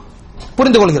செய்யறோம்?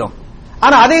 புரிந்து கொள்கிறோம்.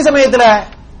 ஆனா அதே சமயத்தில்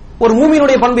ஒரு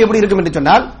மூமினுடைய பண்பு எப்படி இருக்கும் என்று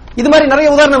சொன்னால், இது மாதிரி நிறைய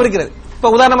உதாரணம் இருக்கிறது.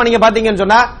 இப்ப உதாரணமா நீங்க பாத்தீங்கன்னு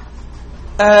சொன்னா,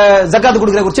 ஜக்காத்து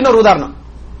கொடுக்கிற ஒரு சின்ன ஒரு உதாரணம்.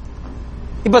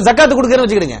 இப்ப ஜக்காத்து கொடுக்கறன்னு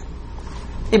வச்சுக்கிடுங்க.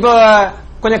 இப்ப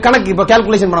கொஞ்சம் கணக்கு, இப்ப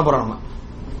கால்குலேஷன் பண்ண போறோம். நம்ம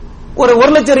ஒரு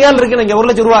 1 லட்சம் ரியால் இருக்கு, 1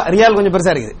 லட்சம் ரூபாய், ரியால் கொஞ்சம்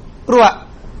பெருசா இருக்குது, ரூபா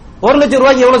 1 லட்சம்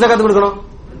ரூபாய்க்கு எவ்வளவு ஜக்காத்து கொடுக்கணும்?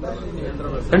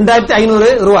 2500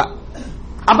 ரூபாய்.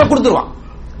 அப்ப கொடுத்துருவான்.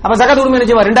 அப்ப ஜகாத் கொடுமை என்ன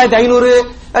செய்வா? 2500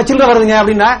 சில்லறை வருதுங்க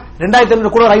அப்படின்னா 2500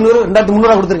 கூட 500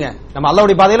 2300 கொடுத்துருங்க, நம்ம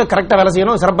அல்லாஹ்வுடைய பாதையில கரெக்டா வேலை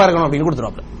செய்யணும், சிறப்பா இருக்கணும் அப்படின்னு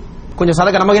கொடுத்துருவாப்ல. கொஞ்சம்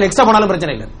சதக்கா நம்ம எக்ஸ்ட்ரா போனாலும்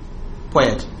பிரச்சனை இல்லை,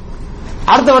 போயாச்சு.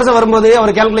 அடுத்த வருஷம் வரும்போது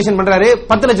அவர் கால்குலேஷன் பண்றாரு,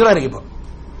 10 லட்சம் ரூபாய் இருக்கு.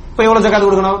 இப்போ எவ்வளவு ஜகாத்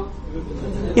கொடுக்கணும்?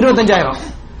 25,000.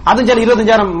 அதுவும் சரி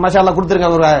 25,000 மாஷா அல்லாஹ் கொடுத்துருங்க.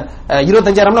 ஒரு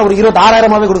 25,000 ஒரு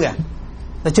 26,000 கொடுங்க.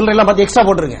 இந்த சில்லறை எல்லாம் பார்த்து எக்ஸ்ட்ரா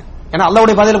போட்டுருங்க. ஏன்னா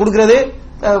அல்லாஹ்வுடைய பாதையில கொடுக்கிறது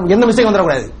எந்த மிஸ்டேக்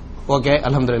வந்துடக்கூடாது. ஓகே,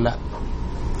 அல்ஹம்துலில்லாஹ்.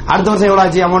 அடுத்த வருஷம் எவ்வளவு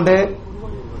ஆச்சு அமௌண்ட்?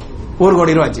 1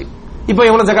 கோடி ரூபாய் ஆச்சு. இப்போ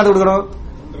எவ்வளவு ஜகாத் கொடுக்கணும்?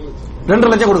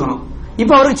 2 லட்சம் கொடுக்கணும்.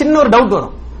 இப்போ அவருக்கு சின்ன ஒரு டவுட்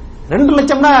வரும். 2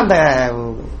 லட்சம்னா அந்த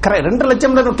 2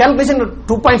 லட்சம் கால்குலேஷன்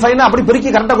 2.5 அப்படி பெருக்கி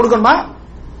கரெக்டா கொடுக்கணுமா?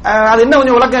 அது என்ன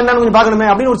கொஞ்சம் விளக்கம் என்னன்னு கொஞ்சம் பார்க்கணுமே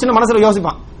அப்படின்னு ஒரு சின்ன மனசுல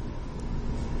யோசிப்பான்.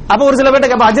 அப்ப ஒரு சில பேர்ட்ட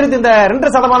கேப்ப, அஜரத் இந்த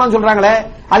 2% சொல்றாங்களே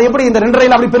அது எப்படி இந்த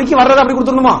 2.5 அப்படி பெருக்கி வர்றத அப்படி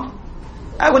கொடுத்துடணுமா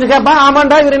கொஞ்சம் கேட்பான்.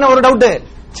 ஆமாண்டா, இவர் என்ன ஒரு டவுட்.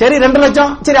 சரி 2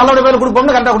 லட்சம், சரி அல்லாஹ்வுடைய பேர்ல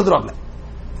கொடுப்போம்னு கரெக்டா கொடுத்துருவாங்க.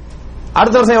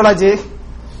 அடுத்த வருஷம் எவ்வளவு ஆச்சு?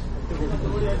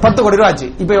 10 கோடி ரூபாய் ஆச்சு.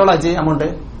 இப்ப எவ்வளவு ஆச்சு அமௌண்ட்?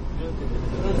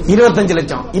 25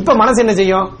 லட்சம். இப்ப மனசு என்ன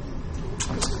செய்யும்?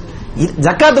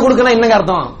 ஜக்காத்து கொடுக்கணும் என்னங்க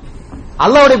அர்த்தம்?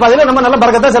 அல்லாஹ்வுடைய பாதையில நம்ம நல்ல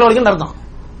பரக்கத்தா செலவழிக்கணும் அர்த்தம்.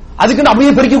 அதுக்கு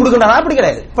அப்படியே பெருக்கி கொடுக்கணும் அப்படி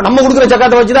கிடையாது. இப்ப நம்ம கொடுக்குற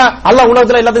ஜக்காத்தை வச்சுதான் அல்லாஹ்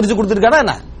உலகத்துல எல்லாத்தையும் ரிஸ்க் கொடுத்துருக்கானா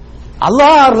என்ன?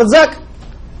 அல்லாஹ் ரிஸாக்,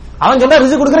 அவன் சொல்ற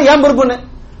ரிஸ்க் கொடுக்குற ஏன் பொறுப்புன்னு.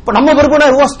 இப்ப நம்ம பொறுப்புனா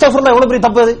அஸ்தக்ஃபிருல்லாஹ் எவ்வளவு பெரிய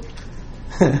தப்பு அது.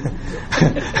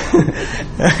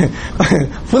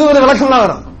 புது புது விளக்கம்லாம்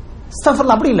வரும்.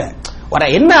 அஸ்தக்ஃபிருல்லாஹ் அப்படி இல்ல.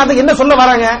 என்ன அது என்ன சொல்ல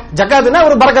வராங்க? ஜக்காத்துனா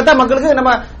ஒரு பரக்கத்தா மக்களுக்கு, நம்ம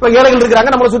ஏழைகள்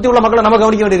இருக்காங்க, நம்மளை சுத்தி உள்ள மக்களை நம்ம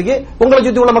கவனிக்க வேண்டியிருக்கு, உங்களை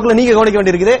சுத்தி உள்ள மக்களை நீங்க கவனிக்க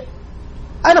வேண்டியிருக்குது,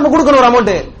 அது நம்ம கொடுக்கணும் ஒரு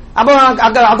அமௌண்ட். அப்ப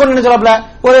அக்கௌண்ட் என்ன சொல்லப்பல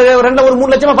ஒரு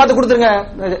 3 லட்சமா பார்த்து கொடுத்துருங்க,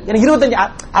 எனக்கு 25,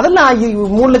 அதெல்லாம்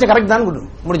 3 லட்சம் கரெக்ட் தான்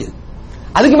முடிஞ்சது.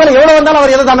 அதுக்கு மேல எவ்வளவு வந்தாலும்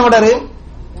அவர் எதை தாண்ட மாட்டாரு?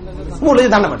 3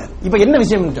 லட்சம் தாண்ட மாட்டாரு. இப்ப என்ன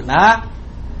விஷயம் சொன்னா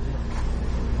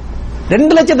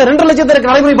 2 லட்சத்தை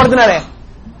நடைமுறைப்படுத்தினாரே,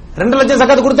 2 லட்சம்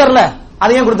சக்காத்து கொடுத்தாருல,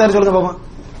 அதை ஏன் கொடுத்தாரு சொல்லுங்க பாப்போம்.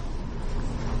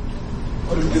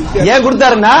 ஏன்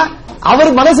கொடுத்தாருன்னா அவர்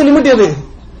மனசு லிமிட் எது?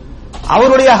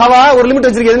 அவருடைய ஹவா ஒரு லிமிட்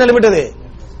வச்சிருக்கு. என்ன லிமிட் அது?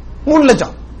 3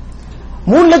 லட்சம்.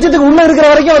 3 லட்சத்துக்கு உள்ள இருக்கிற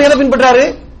வரைக்கும் அவர் எதை பின்பற்றாரு?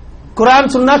 Quran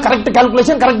Sunnah correct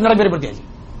calculation correct நடைமுறைப்படுத்தியாச்சு.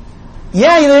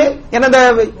 ஏன் இது? என்ன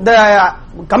இந்த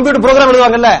கம்ப்யூட்டர் ப்ரோக்ராம்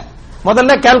எழுதுவாங்கல்ல,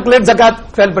 முதல்ல கால்குலேட் ஜகாத்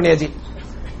ஃபைல் பண்ணியாச்சு,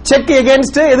 செக்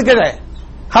எகெயின்ஸ்ட் எதுக்கு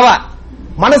ஹவா,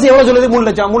 மனசு எவ்வளவு சொல்லுது? 3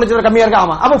 லட்சம். 3 லட்சம் கம்மியா இருக்கா?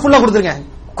 ஆமா, அப்ப ஃபுல்லா கொடுத்துருங்க,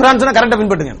 குர்ஆன் சொன்னா கரெக்டா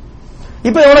பின்பற்றுங்க.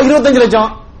 இப்ப எவ்வளவு? 25 லட்சம்.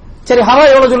 சரி, ஹவா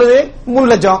எவ்வளவு சொல்லுது? 3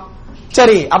 லட்சம்.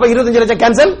 சரி, அப்ப 25 லட்சம்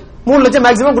கேன்சல், 3 லட்சம்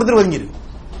மேக்ஸிமம் கொடுத்துட்டு ஒதுங்கிரு.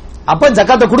 அப்ப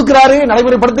ஜகாத்தை கொடுக்கிறாரு,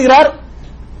 நடைமுறைப்படுத்துகிறார்.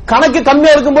 கணக்கு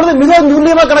கம்மியா இருக்கும்போது மிக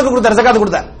துல்லியமா கணக்கு கொடுத்தார், ஜகாத்து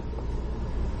கொடுத்தார்.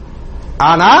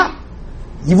 ஆனா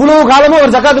இவ்வளவு காலமா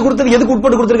ஒரு ஜகாத்து கொடுத்தது எதுக்கு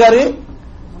உட்பட்டு கொடுத்திருக்காரு?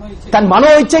 தன் மனோ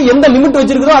இச்சை எந்த லிமிட்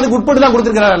வச்சிருக்கிறதோ அதுக்கு உட்பட்டு தான்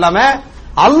கொடுத்திருக்கிறார். எல்லாம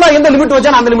அல்லாஹ் எந்த லிமிட்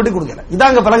வச்சா அந்த லிமிட் கொடுக்கல.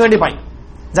 இதாங்க பழக வேண்டிய பாயிண்ட்.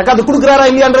 ஜகாத்து கொடுக்கிறாரா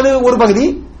இல்லையான்றது ஒரு பகுதி,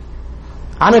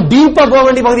 ஆனா டீப்பா போக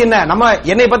வேண்டிய பகுதி என்ன? நம்ம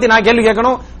என்னை பத்தி நான் கேள்வி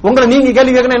கேட்கணும், உங்களை நீங்க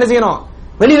கேள்வி கேட்கணும். என்ன செய்யணும்?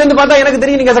 வெளியில இருந்து பார்த்தா எனக்கு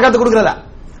தெரியும் நீங்க ஜகாத்து கொடுக்கிறதா,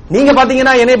 நீங்க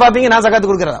பாத்தீங்கன்னா என்னை பாப்பீங்க நான் ஜகாத்து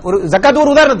கொடுக்கிறதா. ஒரு ஜகாத்து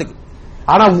ஒரு உதாரணத்துக்கு.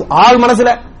 ஆனா ஆள் மனசுல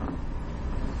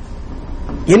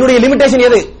என்னுடைய லிமிடேஷன்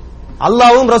எது?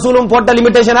 அல்லாஹ்வும் ரசூலும் போட்ட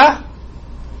லிமிடேஷனா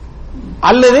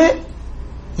அல்லது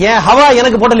என் ஹவா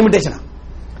எனக்கு போட்ட லிமிடேஷனா?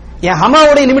 என்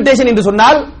ஹமாவுடைய லிமிடேஷன் என்று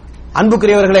சொன்னால்,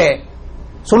 அன்புக்குரியவர்களே,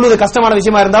 சொல்லுவது கஷ்டமான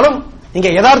விஷயமா இருந்தாலும் இங்க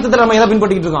யதார்த்தத்தில் நம்ம எதை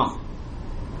பின்பற்றிட்டு இருக்கோம்?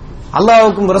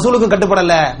 அல்லாஹ்வுக்கும் ரசூலுக்கும்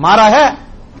கட்டுப்படல, மாறாக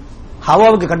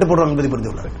ஹவாவுக்கு கட்டுப்படுறோம் என்பதை புரிந்து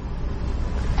கொள்ள வேண்டும்.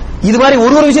 இது மாதிரி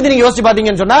ஒரு விஷயத்தை நீங்க யோசிச்சு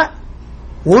பாத்தீங்கன்னு சொன்னா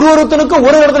ஒருத்தனுக்கும்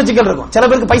ஒரு இடத்துல சிக்கல் இருக்கும். சில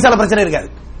பேருக்கு பைசால பிரச்சனை இருக்காது,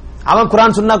 அவன்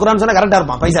குர்ஆன் சொன்னா கரெக்டா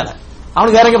இருப்பான் பைசால,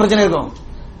 அவனுக்கு வேற எங்க பிரச்சனை இருக்கும்,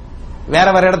 வேற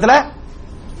இடத்துல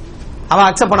அவன்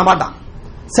அக்செப்ட் பண்ண மாட்டான்.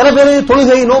 சில பேர்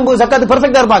தொழுகை நோன்பு ஜக்காத்து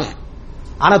பெர்ஃபெக்ட்டா இருப்பாங்க,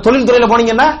 ஆனா தொழில் துறையில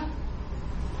போனீங்கன்னா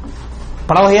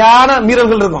பல வகையான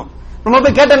மீறல்கள் இருக்கும். நம்ம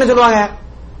போய் கேட்ட என்ன சொல்லுவாங்க?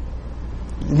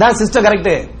 இதான் சிஸ்டம்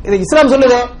கரெக்ட், இது இஸ்லாம்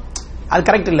சொல்லுது, அது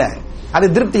கரெக்ட் இல்ல, அது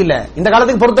திருப்தி இல்ல, இந்த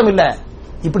காலத்துக்கு பொருத்தம் இல்ல,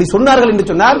 இப்படி சொன்னார்கள் என்று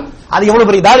சொன்னால் அது எவ்வளவு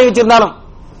பெரிய தாடி வச்சிருந்தாலும்,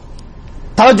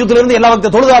 தவஜ்ஜுதுல இருந்து எல்லா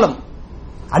வக்த தொழுதாலும்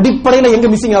அடிப்படையில் எங்க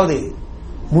மிஸ்ஸிங் ஆகுது?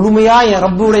 முழுமையா என்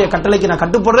ரப்புடைய கட்டளைக்கு நான்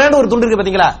கட்டுப்படுறேன்னு ஒரு துண்டு இருக்கு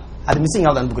பாத்தீங்களா, அது மிஸ்ஸிங்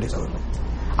ஆகுது அன்புக்குரிய சகோதரர்களே.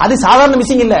 அது சாதாரண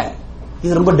மிஸ்ஸிங் இல்ல,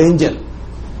 இது ரொம்ப டேஞ்சர்.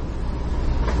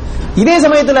 இதே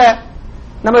சமயத்தில்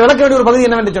நம்ம விளக்க வேண்டிய ஒரு பகுதி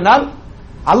என்னவென்று சொன்னால்,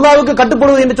 அல்லாஹ்வுக்கு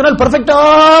கட்டுப்படுவது என்று சொன்னால் பெர்ஃபெக்ட்டா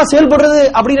செயல்படுறது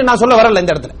அப்படின்னு நான் சொல்ல வரல.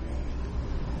 இந்த இடத்துல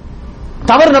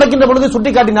தவறு நடக்கின்ற பொழுது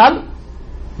சுட்டி காட்டினால்,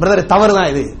 பிரதர் தவறு தான்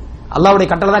இது, அல்லாஹ்வுடைய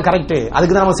கட்டளை தான் கரெக்ட்,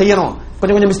 அதுக்கு தான் நம்ம செய்யணும்,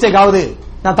 கொஞ்சம் மிஸ்டேக் ஆகுது,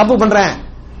 நான் தப்பு பண்றேன்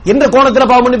என்ற கோணத்துல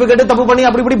பாவ மன்னிப்பு கேட்டு தப்பு பண்ணி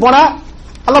அப்படி இப்படி போனா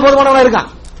அல்லாஹ் போதுமானவனா இருக்கான்.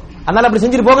 அதனால அப்படி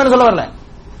செஞ்சுட்டு போங்கன்னு சொல்ல வரல,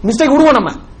 மிஸ்டேக் விடுவோம்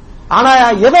நம்ம. ஆனா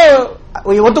எதை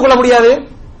ஒத்துக்கொள்ள முடியாது?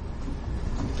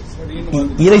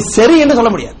 இதை சரி என்று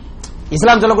சொல்ல முடியாது.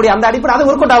 இஸ்லாம் சொல்லக்கூடிய அந்த அடிப்படை அது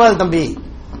ஒர்க் அவுட் ஆகாது தம்பி,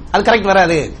 அது கரெக்ட்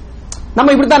வராது,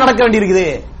 நம்ம இப்படித்தான் நடக்க வேண்டி இருக்குது,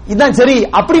 இதுதான் சரி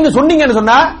அப்படின்னு சொன்னீங்கன்னு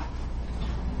சொன்னா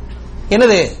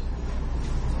என்னது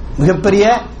மிகப்பெரிய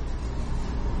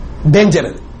டேஞ்சர்.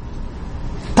 அது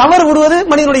தவறு விடுவது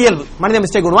மனிதனுடைய இயல்பு. மனிதன்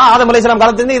மிஸ்டேக் விடுவான். ஆதம் அலைஹிஸ்ஸலாம்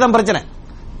காலத்திலிருந்து இதான் பிரச்சனை.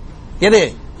 எது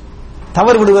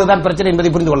தவறு விடுவதுதான் பிரச்சனை என்பதை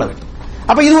புரிந்து கொள்ள வேண்டும்.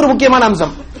 அப்ப இது ஒரு முக்கியமான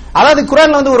அம்சம். அதாவது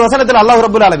குர்ஆன்ல வந்து ஒரு வசனத்தில் அல்லாஹ்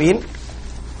ரப்பல் ஆலமீன்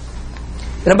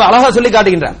ரொம்ப அழகா சொல்லி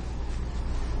காட்டுகின்றான்.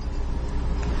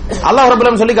 அல்லாஹ் ரப்பல்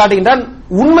ஆலமீன் சொல்லி காட்டுகின்றான்,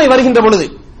 உண்மை வருகின்ற பொழுது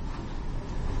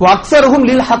வக்ஸருஹும்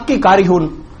லில் ஹக்கி காரிஹூன்,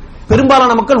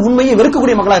 பெரும்பாலான மக்கள் உண்மையை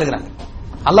வெறுக்கக்கூடிய மக்களா இருக்கிறாங்க.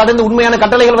 அல்லாஹ்விலிருந்து உண்மையான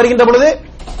கட்டளைகள் வருகின்ற பொழுது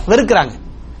வெறுக்கிறாங்க.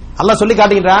 அல்லாஹ் சொல்லி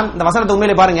காட்டுகின்றான், இந்த வசனத்தை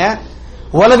உண்மையிலே பாருங்க.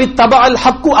 வலவி தபஅல்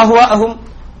ஹக்கு அஹ்வாஅஹும்,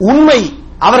 உண்மை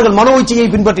அவர்கள் மனோ இச்சையை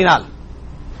பின்பற்றினால்.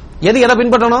 எதை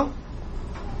பின்பற்றணும்?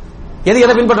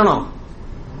 எதை பின்பற்றணும்?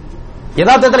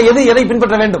 யதார்த்தத்தில் எதை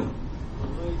பின்பற்ற வேண்டும்?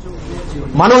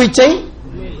 மனோ இச்சை,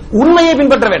 உண்மையை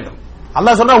பின்பற்ற வேண்டும்.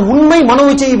 அல்லாஹ் சொல்ற உண்மை மனோ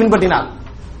இச்சையை பின்பற்றினால்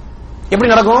எப்படி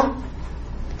நடக்கும்?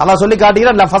 அல்லாஹ் சொல்லி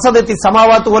காட்டுகிறார், லஃபஸதத்தி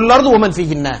ஸமாவாத்து வல் அர்து வமன்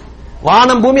ஃபீஹின்ன,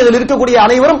 வானம் பூமி அதில் இருக்கக்கூடிய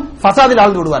அனைவரும் ஃபஸாதில்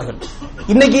ஆழ்ந்து விடுவார்கள்.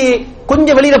 இன்னைக்கு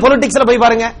கொஞ்சம் வெளியில பொலிட்டிக்ஸ்ல போய்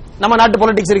பாருங்க, நம்ம நாட்டு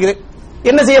பொலிட்டிக்ஸ் இருக்குது.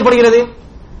 என்ன செய்யப்படுகிறது?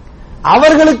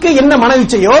 அவர்களுக்கு என்ன மன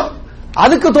இச்சையோ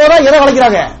அதுக்கு தோறா எதை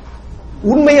வளைக்கிறாங்க?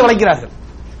 உண்மையை வளைக்கிறார்கள்.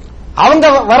 அவங்க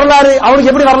வரலாறு, அவனுக்கு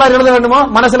எப்படி வரலாறு எழுத வேண்டுமோ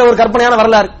மனசுல ஒரு கற்பனையான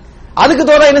வரலாறு, அதுக்கு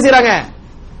தோறா என்ன செய்யறாங்க?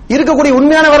 இருக்கக்கூடிய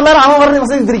உண்மையான வரலாறு அவன்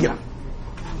வசதி திரிக்கிறான்.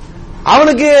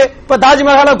 அவனுக்கு இப்ப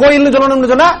தாஜ்மஹால கோயில்னு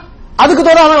சொல்லணும்னு சொன்னா அதுக்கு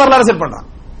தோற அவன் வரலாறு செட் பண்றான்.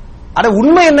 அட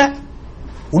உண்மை என்ன?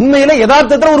 உண்மையில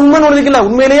யதார்த்தத்துல ஒரு உண்மை ஒண்ணு இருக்குல்ல,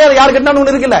 உண்மையிலேயே யாரு கட்டினா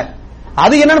ஒண்ணு இருக்குல்ல,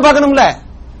 அது என்னன்னு பாக்கணும்ல.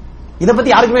 இதை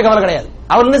பத்தி யாருக்குமே கவலை கிடையாது.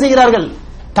 அவர் என்ன செய்கிறார்கள்?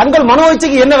 தங்கள் மனோ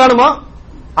இச்சைக்கு என்ன வேணுமோ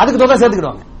அதுக்கு தோற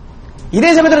சேர்த்துக்கிடுவாங்க. இதே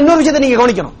சமயத்தில் இன்னொரு விஷயத்தை நீங்க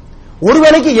கவனிக்கணும்.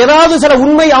 ஒருவேளைக்கு ஏதாவது சில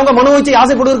உண்மை அவங்க மனோ இச்சை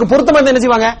ஆசைப்படுவதற்கு பொருத்தமா இருந்தா என்ன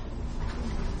செய்வாங்க?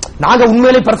 நாங்க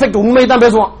உண்மையிலே பெர்ஃபெக்ட் உண்மை தான்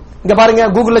பேசுவோம். இங்க பாருங்க,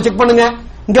 கூகுள்ல செக் பண்ணுங்க,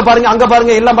 இங்க பாருங்க, அங்க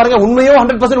பாருங்க, எல்லாம் பாருங்க, உண்மையோ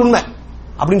 100% உண்மை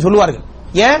அப்படின்னு சொல்லுவார்கள்.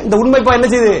 ஏன்? இந்த உண்மை இப்ப என்ன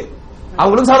செய்யுது?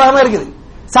 அவங்களுக்கு சாதாரணமா இருக்குது.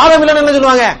 சாதாரண இல்லைன்னு என்ன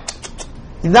சொல்லுவாங்க?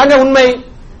 இதுதாங்க உண்மை,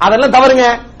 அதெல்லாம் தவறுங்க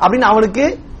அப்படின்னு அவனுக்கு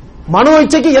மனோ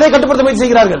இச்சைக்கு எதை கட்டுப்படுத்த முயற்சி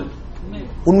செய்கிறார்கள்?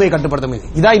 உண்மையை கட்டுப்படுத்த முயற்சி.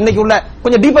 இதான் இன்னைக்கு உள்ள,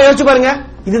 கொஞ்சம் டீப்பா யோசிச்சு பாருங்க,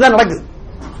 இதுதான் நடக்குது.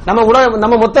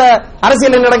 நம்ம மொத்த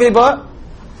அரசியல் என்ன நடக்குது? இப்போ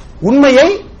உண்மையை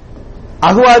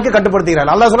அஹ்வாவுக்கு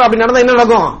கட்டுப்படுத்துகிறார். அல்லாஹ் சொல்ற அப்படி நடந்தா என்ன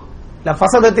நடக்கும்?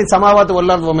 லஃபஸதத்தி ஸமாவாத்து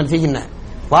வல் அர்து வமன் ஃபீஹின்ன,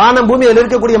 வானம் பூமி அதில்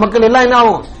இருக்கக்கூடிய மக்கள் எல்லாம் என்ன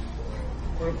ஆகும்?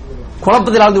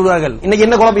 குழப்பத்தில் ஆழ்ந்து விடுவார்கள். இன்னைக்கு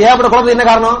என்ன குழப்பம்? ஏற்பட்ட குழப்பம் என்ன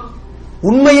காரணம்?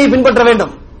 உண்மையை பின்பற்ற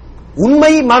வேண்டும்,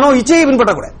 உண்மை மனோ இச்சையை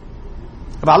பின்பற்றக்கூடாது.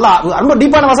 அல்லாஹ் ரொம்ப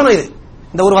டீப்பான வசனம் இது.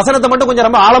 இந்த ஒரு வசனத்தை மட்டும் கொஞ்சம்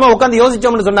ரொம்ப ஆழமா உட்கார்ந்து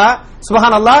யோசிச்சோம்னு சொன்னா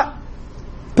சுப்ஹானல்லாஹ்,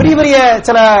 பெரிய பெரிய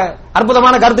சில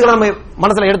அற்புதமான கருத்துக்களை நம்ம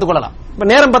மனசுல எடுத்துக்கொள்ளலாம். இப்ப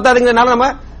நேரம் பத்தாதுங்கிறதுனால நம்ம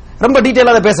ரொம்ப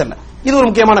டீட்டெயிலா அதை பேசல. இது ஒரு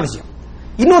முக்கியமான விஷயம்.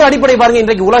 இன்னொரு அடிப்படை பாருங்க,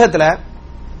 இன்றைக்கு உலகத்துல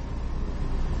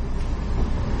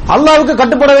அல்லாஹ்வுக்கு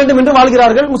கட்டுப்பட வேண்டும் என்று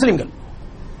வாழ்கிறார்கள் முஸ்லிம்கள்.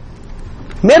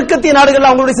 மேற்கத்திய நாடுகள்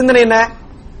அவங்களுடைய சிந்தனை என்ன?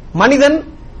 மனிதன்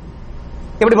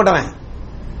எப்படிப்பட்டவன்?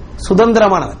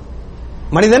 சுதந்திரமானவன்.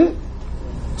 மனிதன்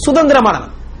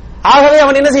சுதந்திரமானவன். ஆகவே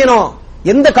அவன் என்ன செய்யணும்?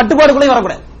 எந்த கட்டுப்பாடுகளையும்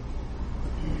வரக்கூடாது.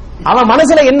 அவன்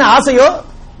மனசுல என்ன ஆசையோ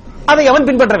அதை அவன்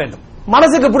பின்பற்ற வேண்டும்,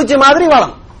 மனசுக்கு பிடிச்ச மாதிரி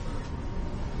வாழணும்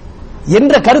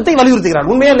என்ற கருத்தை வலியுறுத்துகிறார்.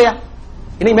 உண்மையா இல்லையா?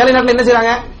 இன்னைக்கு மேலை நாட்டில் என்ன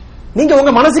செய்யறாங்க? நீங்க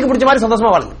உங்க மனசுக்கு பிடிச்ச மாதிரி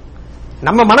சந்தோஷமா வாழுங்க.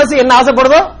 நம்ம மனசு என்ன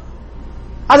ஆசைப்படுதோ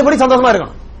அதுபடி சந்தோஷமா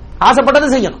இருக்கணும், ஆசைப்பட்டதை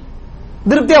செய்யணும்,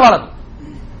 திருப்தியா வாழணும்.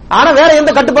 ஆனா வேற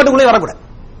எந்த கட்டுப்பாட்டுக்குள்ளே வரக்கூடாது.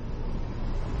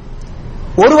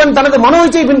 ஒருவன் தனது மனோ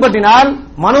இச்சையை பின்பற்றினால்,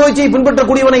 மனோ இச்சையை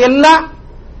பின்பற்றக்கூடியவனை எல்லாம்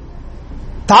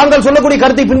தாங்கள் சொல்லக்கூடிய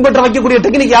கருத்தை பின்பற்ற வைக்கக்கூடிய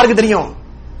டெக்னிக் யாருக்கு தெரியும்?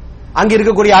 அங்க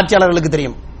இருக்கக்கூடிய ஆட்சியாளர்களுக்கு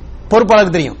தெரியும்,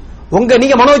 பொறுப்பாளருக்கு தெரியும்.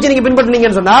 நீங்க மனோ இச்சை நீங்க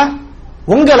பின்பற்றினீங்கன்னு சொன்னா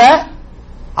உங்களை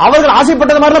அவர்கள்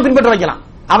ஆசைப்பட்டது மாதிரி பின்பற்ற வைக்கலாம்.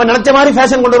 அவன் நினைச்ச மாதிரி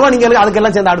ஃபேஷன் கொண்டு வருவான், நீங்க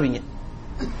அதுக்கெல்லாம் சேர்ந்து ஆடுவீங்க.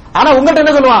 ஆனா உங்கள்கிட்ட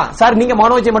என்ன சொல்லுவான்? சார் நீங்க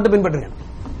மனோ இச்சை மட்டும் பின்பற்றுங்க.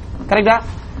 கரெக்டா?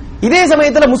 இதே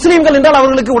சமயத்தில் முஸ்லீம்கள் என்றால்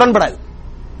அவர்களுக்கு உடன்படாது.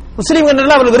 முஸ்லீம்கள்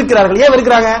என்றால் அவர்கள் வெறுக்கிறார்கள். ஏன்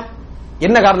வெறுக்கிறாங்க?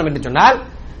 என்ன காரணம் என்று சொன்னால்,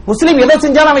 முஸ்லீம் எதை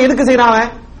செஞ்சாலும் அவன் எதுக்கு செய்யறான்?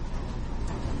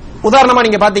 உதாரணமா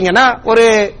நீங்க பாத்தீங்கன்னா, ஒரு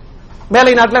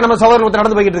மேலை நாட்டில் நம்ம சகோதரன் ஒருத்தர்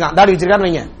நடந்து போய்கிட்டு இருக்கான், தாடி வச்சிருக்கான்னு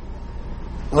வைங்க.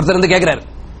 ஒருத்தர் வந்து கேட்கிறாரு,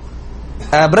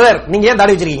 பிரதர் நீங்க ஏன்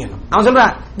தாடி வச்சிருக்கீங்க? அவன்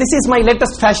சொல்றான், this is my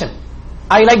latest fashion,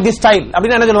 I like this style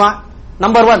அப்படின்னு என்ன சொல்லுவான்?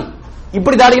 நம்பர் 1,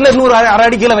 இப்படி தாடியில 100 அரை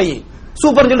அடி கீழே வை,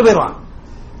 சூப்பர் சொல்லிட்டு போயிருவான்.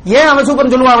 ஏன் அவன்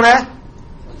சூப்பர் சொல்லுவான்?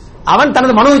 அவன்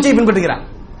தனது மனோ இச்சையை பின்பற்றுகிறான்.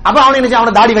 அப்ப அவனை என்ன செய்ய?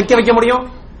 அவனை தாடி வைக்க முடியும்,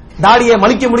 தாடியை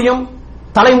மலிக்க முடியும்,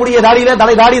 தலைமுடிய தாடியில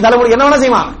தலைமுடி என்ன வேணா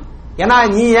செய்வான். ஏன்னா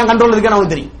நீ ஏன் கண்ட்ரோல் இருக்க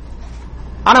அவனுக்கு தெரியும்.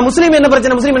 ஆனா முஸ்லீம் என்ன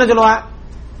பிரச்சனை? முஸ்லீம் என்ன சொல்லுவான்?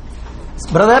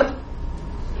 பிரதர்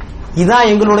இதான்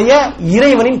எங்களுடைய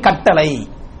இறைவனின் கட்டளை,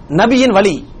 நபியின்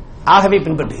வழி, ஆகவே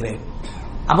பின்பற்றுகிறேன்.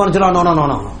 அப்ப சொல்லுவான், no no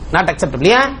no not acceptable.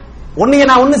 ஏன்? உன்னைய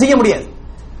நான் ஒண்ணு செய்ய முடியாது.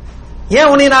 ஏன்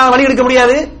உன்னைய நான் வழி எடுக்க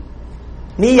முடியாது?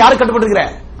 நீ யாரு கட்டுப்பட்டு இருக்கிற?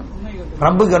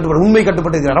 ரப்புக்கு கட்டுப்பட்டு, உண்மை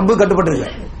கட்டுப்பட்டு இருக்கிற ரப்புக்கு கட்டுப்பட்டு இருக்க.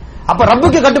 அப்ப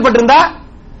ரப்புக்கு கட்டுப்பட்டு இருந்தா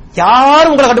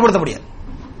யாரும் உங்களை கட்டுப்படுத்த முடியாது.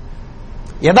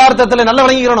 யதார்த்தத்தில் நல்ல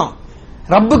விளங்கிக்கிறோம்.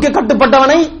 ரப்புக்கு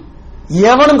கட்டுப்பட்டவனை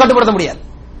எவனும் கட்டுப்படுத்த முடியாது.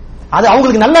 அது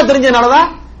அவங்களுக்கு நல்லா தெரிஞ்சதுனாலதான்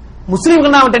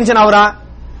முஸ்லீம்கள் அவன் டென்ஷன் ஆகுறான்.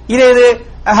 இது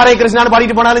ஹரே கிருஷ்ணான்னு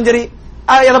பாடிட்டு போனாலும் சரி,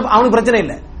 அவனுக்கு பிரச்சனை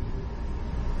இல்லை.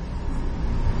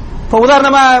 இப்ப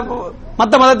உதாரணமா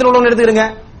மத்த மதத்தில் உள்ளவங்க எடுத்துக்கிறீங்க.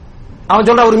 அவன்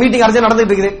சொல்ற ஒரு மீட்டிங் அரசியல்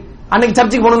நடந்துட்டு இருக்குது, அன்னைக்கு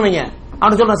சர்ச்சுக்கு போகணும்னு வைங்க.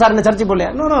 அவன் சொல்றான், சார் என்ன சர்ச்சுக்கு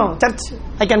போகலையா? No church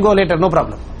I can go later, no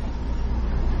problem.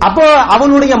 அப்போ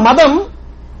அவனுடைய மதம்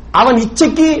அவன்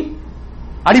இச்சைக்கு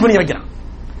அடிபணி வைக்கிறான்.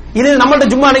 இது நம்மள்ட்ட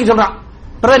ஜும்மா அன்னைக்கு சொல்றான்,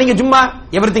 பிரதர் நீங்க ஜும்மா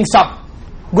every thing stop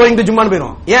going to ஜும்மான்னு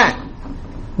போயிடும். ஏன்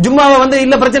ஜும்மாவை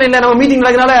இல்ல பிரச்சனை இல்ல, நம்ம மீட்டிங்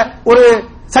நடக்கிறனால ஒரு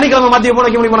சனிக்கிழமை மாத்தி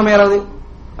வைக்க முடியுமா? நம்ம யாராவது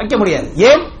வைக்க முடியாது.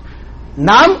 ஏன்?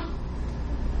 நாம்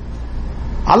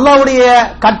அல்லாஹ்வுடைய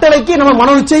கட்டளைக்கு நம்ம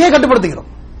மனோ இச்சையை கட்டுப்படுத்துகிறோம்.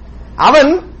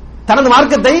 அவன் தனது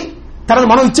மார்க்கத்தை தனது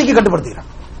மனோ இச்சைக்கு கட்டுப்படுத்துகிறான்.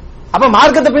 அப்ப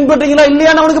மார்க்கத்தை பின்பற்றுங்களா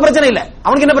இல்லையான்னு அவனுக்கு பிரச்சனை இல்ல.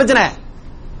 அவனுக்கு என்ன பிரச்சனை?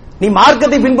 நீ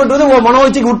மார்க்கத்தை பின்பற்றுவது மனோ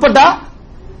இச்சைக்கு உட்பட்டா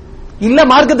இல்ல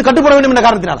மார்க்கத்தை கட்டுப்பட வேண்டும் என்ற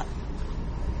காரணத்தினால.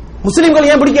 முஸ்லிம்கள்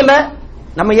ஏன் பிடிக்கல?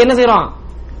 நம்ம என்ன செய்யறோம்?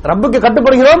 ரப்புக்கு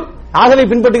கட்டுப்படுகிறோம், ஆகவே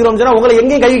பின்பற்றுகிறோம். சொன்னா உங்களை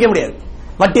எங்கேயும் கை வைக்க முடியாது.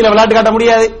 வட்டியில விளையாட்டு காட்ட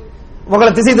முடியாது,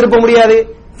 உங்களை திசை திருப்ப முடியாது,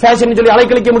 ஃபேஷன் சொல்லி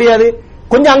அலைக்கழிக்க முடியாது.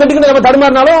 கொஞ்சம் அங்கிட்டு நம்ம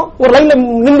தடுமாறினாலும் ஒரு லைன்ல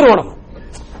நின்றுவோம்,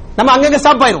 நம்ம அங்கங்க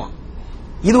ஸ்டாப் ஆயிருவோம்.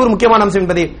 இது ஒரு முக்கியமான அம்சம்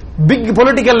என்பதை பிக்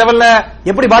பொலிட்டிக்கல் லெவல்ல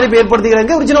எப்படி பாதிப்பு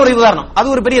ஏற்படுத்துகிறது ஒரு சின்ன ஒரு உதாரணம். அது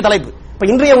ஒரு பெரிய தலைப்பு. இப்ப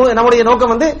இன்றைய நம்முடைய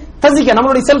நோக்கம் தசிக்க,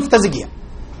 நம்மளுடைய செல்ஃப் தசிக்க.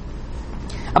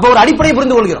 அப்ப ஒரு அடிப்படையை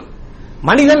புரிந்து கொள்கிறோம்.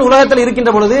 மனிதன் உலகத்தில்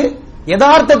இருக்கின்ற பொழுது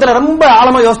யதார்த்தத்தில் ரொம்ப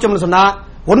ஆழமா யோசிச்சோம்னு சொன்னா,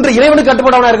 ஒன்று இறைவனுக்கு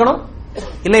கட்டுப்பட்டவனா இருக்கணும்,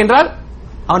 இல்லை என்றால்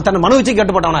அவன் தன் மனோச்சைக்கு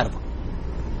கட்டுப்பட்டவனா இருப்பான்.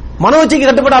 மனோச்சைக்கு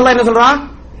கட்டுப்பட்ட அல்லாஹ் என்ன சொல்றான்?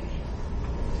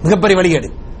 மிகப்பெரிய வழிகேடு.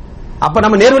 அப்ப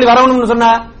நம்ம நேர்வழி வரணும்னு சொன்னா,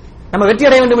 நம்ம வெற்றி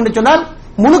அடைய வேண்டும் என்று சொன்னால்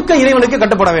முழுக்க இறைவனுக்கு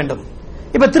கட்டுப்பட வேண்டும்.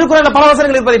 இப்ப திருக்குறளில் பல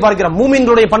வசனங்கள் இருப்பதை பார்க்கிறோம்.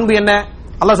 மூமின்களுடைய பண்பு என்ன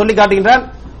அல்லாஹ் சொல்லி காட்டுகின்றான்.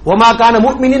 ஒமா கான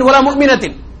முஃமினின் வலா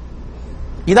முஃமினத்தின்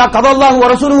இதா கதல்லாஹு வ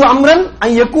ரசூலுஹு அம்ரன்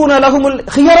அன் யகூன லஹுமுல்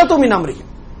ஹியரத்து மின் அம்ரிஹிம்.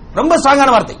 ரொம்ப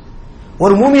ஸ்ட்ராங்கான வார்த்தை.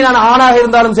 ஒரு மூமினான ஆணாக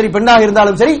இருந்தாலும் சரி, பெண்ணாக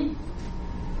இருந்தாலும் சரி,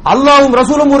 அல்லாஹ்வும்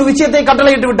ரசூலும் ஒரு விஷயத்தை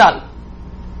கட்டளையிட்டு விட்டால்,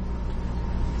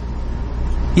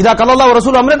 இதா கதல்லாஹு வ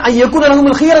ரசூலுஹு அம்ரன் அன் யகூன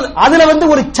லஹுமுல் ஹியரத், அதுல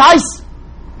ஒரு சாய்ஸ்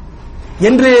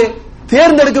என்று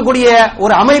தேர்ந்தெடுக்கக்கூடிய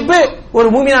ஒரு அமைப்பு ஒரு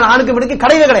மூமினான ஆணுக்கு பெண்ணுக்கு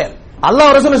கிடையவே கிடையாது.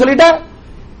 அல்லாஹ் ரசூல் சொல்லிட்டா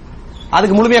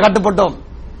அதுக்கு முழுமையா கட்டுப்பட்டோம்.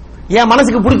 என்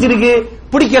மனசுக்கு பிடிச்சிருக்கு,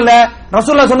 பிடிக்கல,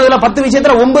 ரசூலுல்லாஹ் சொன்னதுல 10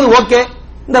 விஷயத்துல 9 ஓகே,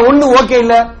 இந்த 1 ஓகே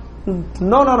இல்ல,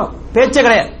 நோ நோ நோ, பேச்சே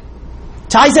கிடையாது,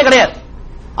 சாய்ஸே கிடையாது.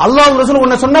 அல்லாஹ் ரசூல்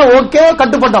ஒன்னு சொன்னா ஓகே,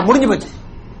 கட்டுப்பட்டோம், முடிஞ்சு போச்சு.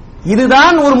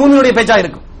 இதுதான் ஒரு மூமினுடைய பேச்சா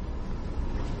இருக்கும்.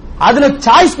 அதுல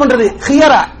சாய்ஸ் பண்றது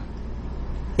ஹியரா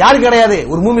யாருக்கு கிடையாது,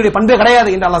 ஒரு மூமியுடைய பண்பே கிடையாது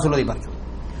என்று அல்லாஹ் சொல்வதை பார்க்கிறோம்.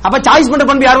 அப்ப சாய்ஸ் பண்ற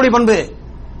பண்பு யாருடைய பண்பு?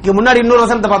 முன்னாடி இன்னொரு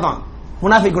வசனத்தை பார்த்தோம்,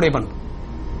 முனாஃபிக்குடைய பண்பு,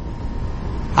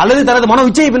 அல்லது தனது மன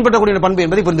இச்சையை பின்பற்றக்கூடிய பண்பு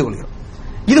என்பதை புரிந்து கொள்கிறோம்.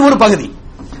 இது ஒரு பகுதி.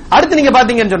 அடுத்து நீங்க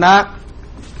பாத்தீங்கன்னு சொன்னா,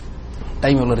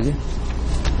 டைம் எவ்வளவு இருக்கு?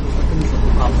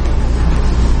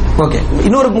 ஓகே,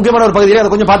 இன்னொரு முக்கியமான ஒரு பகுதியில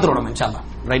அதை கொஞ்சம் பார்த்துருவோம் இன்ஷா அல்லாஹ்,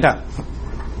 ரைட்டா?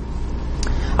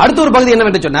 அடுத்த ஒரு பகுதி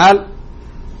என்னவென்று சொன்னால்,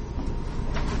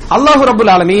 அல்லாஹ்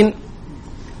ரப்புல் ஆலமீன்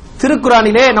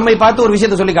திருக்குரானிலே நம்மை பார்த்து ஒரு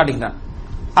விஷயத்தை சொல்லி காட்டுகிறார்.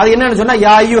 அது என்னன்னு சொன்னா,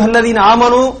 யா அய்யுஹல்லதீன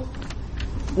ஆமனு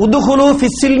உதுகுலு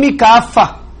ஃபிஸ்ஸில்மி காஃபா,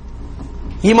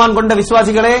 ஈமான் கொண்ட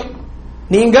விசுவாசிகளே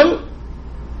நீங்கள்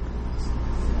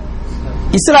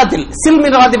இஸ்லாத்தில், சில்ம்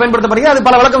என்ற வார்த்தை பயன்படுத்தப்படுகிறது, அது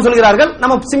பல விளக்கம் சொல்கிறார்கள்.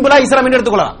 நம்ம சிம்பிளா இஸ்லாம் என்று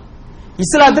எடுத்துக்கொள்ளலாம்.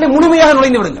 இஸ்லாத்திலே முழுமையாக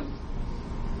நுழைந்து விடுங்கள்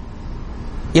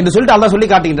என்று சொல்லிட்டு அல்லாஹ் சொல்லி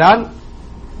காட்டுகின்றான்.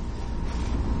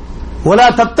 வலா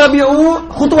தத்தபிஉ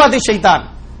குதுவாத்தி ஷைத்தான்,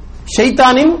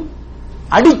 ஷைத்தானின்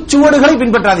அடிச்சுவடுகளை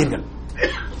பின்பற்றாதீர்கள்.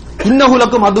 இன்னஹு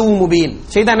லக்கும் அதுவும் முபீன்,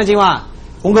 ஷைத்தான் என்ன செய்வான்?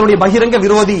 உங்களுடைய பகிரங்க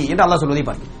விரோதி என்று அல்லாஹ் சொல்வதை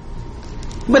பார்க்கிறோம்.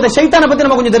 இப்ப இந்த ஷைத்தானை பத்தி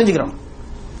நம்ம கொஞ்சம் தெரிஞ்சுக்கிறோம்.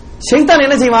 ஷைத்தான்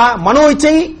என்ன செய்வான்? மனோ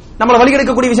இச்சை நம்மளை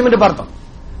வழிகெடுக்கக்கூடிய விஷயம் என்று பார்த்தோம்.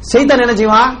 ஷைத்தான் என்ன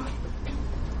செய்வான்?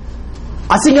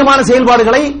 அசிங்கமான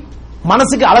செயல்பாடுகளை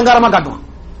மனசுக்கு அலங்காரமா காட்டுவான்.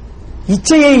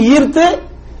 இச்சையை ஈர்த்து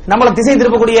நம்மளை திசை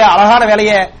திருப்பக்கூடிய அழகான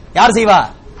வேலையை யார் செய்வா?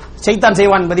 ஷைத்தான்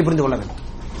செய்வான் என்பதை புரிந்து கொள்ள வேண்டும்.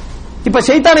 இப்ப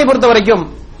ஷைத்தானை பொறுத்த வரைக்கும்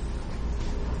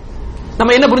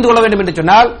நம்ம என்ன புரிந்து கொள்ள வேண்டும் என்று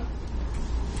சொன்னால்,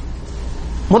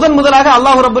 முதலாக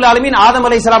அல்லாஹ் ரப்புல் ஆலமீன் ஆதம்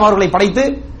அலைஹிஸ்ஸலாம் அவர்களை படைத்து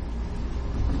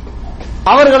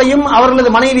அவர்களையும் அவர்களது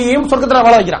மனைவியையும் சொர்க்கத்தில்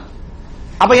வாழ வைக்கிறான்.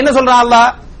 அப்ப என்ன சொல்றான் அல்லாஹ்?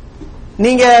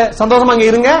 நீங்க சந்தோஷமா அங்க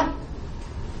இருங்க,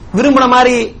 விரும்பின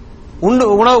மாதிரி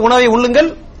உணவை உள்ளுங்கள்,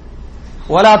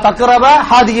 வலா தக்ரபா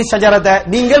ஹாதிஹி ஷஜரத,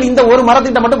 நீங்கள் இந்த ஒரு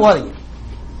மரத்திட்ட மட்டும் போகாதீங்க.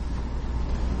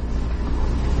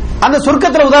 அந்த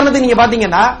சொர்க்கத்தில் உதாரணத்துக்கு நீங்க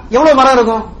பாத்தீங்கன்னா எவ்வளவு மரம்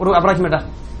இருக்கும்? ஒரு அப்ராக்சிமேட்டா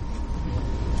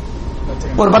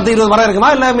ஒரு 10-20 மரம் இருக்குமா,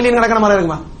 இல்ல மில்லியன் கணக்கான மரம்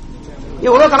இருக்குமா?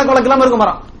 எவ்வளவு கணக்கு வழக்கு இல்லாம இருக்கும்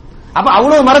மரம். அப்ப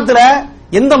அவ்வளவு மரத்துல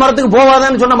எந்த மரத்துக்கு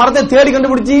போவாதான்னு சொன்ன மரத்தை தேடி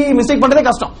கண்டுபிடிச்சி மிஸ்டேக் பண்றதே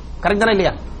கஷ்டம். கரெக்ட் தானே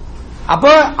இல்லையா? அப்ப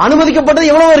அனுமதிக்கப்பட்டது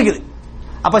எவ்வளவு இருக்குது.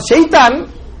 அப்ப ஷைத்தான்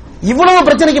இவ்வளவு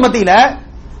பிரச்சனைக்கு மத்தியில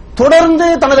தொடர்ந்து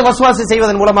தனது வஸ்வாசி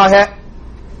செய்வதன் மூலமாக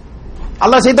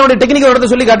அல்லாஹ் ஷைத்தானுடைய டெக்னிக்கை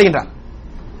எடுத்து சொல்லி காட்டுகின்றான்.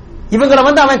 இவங்களை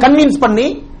அவன் கன்வின்ஸ் பண்ணி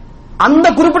அந்த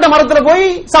குறிப்பிட்ட மரத்துல போய்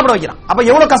சாப்பிட வைக்கிறான். அப்ப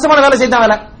எவ்வளவு கஷ்டமான வேலை ஷைத்தான்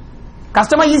வேலை.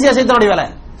 கஷ்டமா ஈஸியா ஷைத்தானுடைய வேலை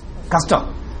கஷ்டம்.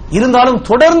 இருந்தாலும்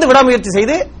தொடர்ந்து விடாமுயற்சி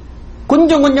செய்து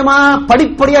கொஞ்சம் கொஞ்சமா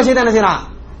படிப்படியா ஷைத்தான் என்ன செய்யறான்,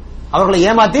 அவர்களை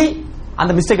ஏமாத்தி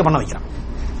அந்த மிஸ்டேக் பண்ண வைக்கிறான்.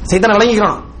 ஷைத்தான்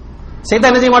விளங்கிக்கிறோம்.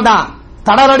 ஷைத்தான் என்ன செய்ய மாட்டான்,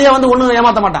 தடாரடியா ஒண்ணு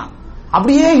ஏமாத்த மாட்டான்.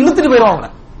 அப்படியே இழுத்துட்டு போயிடுவான் அவங்களை.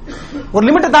 ஒரு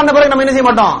லிமிட்டை தாண்ட பிறகு நம்ம என்ன செய்ய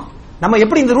மாட்டோம், நம்ம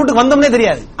எப்படி இந்த ரூட்டுக்கு வந்தோம்னே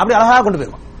தெரியாது, அப்படி அழகா கொண்டு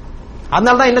போயிருவோம்.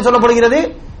 அதனாலதான் என்ன சொல்லப்படுகிறது,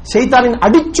 ஷைத்தானின்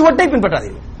அடிச்சுவட்டை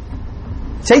பின்பற்றாதீர்கள்.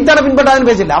 ஷைத்தானை பின்பற்றாதுன்னு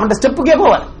பேசல, அவன் ஸ்டெப்புக்கே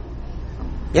போவார்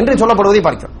என்று சொல்லப்படுவதை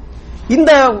பார்க்கிறோம்.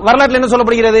 இந்த வரலாற்றில் என்ன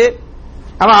சொல்லப்படுகிறது,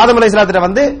 அவன் ஆதம்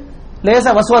அலைஹிஸ்ஸலாத்திட்ட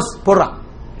லேசா வஸ்வாஸ் போடுறான்.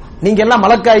 நீங்க எல்லாம்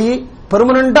மலக்காயி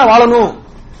பெர்மனண்டா வாழணும்,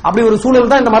 அப்படி ஒரு சூழல்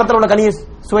தான் இந்த மரத்தில் உள்ள கனியை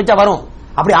சுவைச்சா வரும்,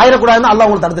 அப்படி ஆயிடக்கூடாதுன்னு அல்லாஹ்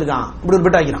உங்களுக்கு தடுத்திருக்கான். இப்படி ஒரு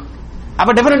பிட் வைக்கிறான்.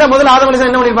 அப்ப டெஃபினட்டா முதல்ல ஆதம்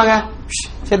அலைஹிஸ்ஸலாம் என்ன பண்ணிருப்பாங்க,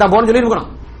 ஷைத்தான் போன்னு சொல்லி இருக்கணும்.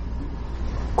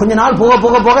 கொஞ்ச நாள் போக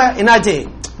போக போக என்னாச்சு,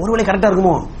 ஒருவேளை கரெக்டா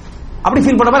இருக்குமோ அப்படி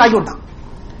ஃபீல் பண்ண மாதிரி ஆக்கி விட்டான்.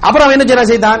 அப்புறம் அவன் என்ன செய்யறான்,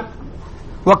 ஷைத்தான்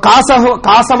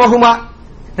காசமகுமா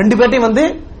ரெண்டு பேர்ட்டையும்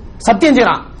சத்தியம்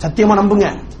செய்யறான். சத்தியமா நம்புங்க,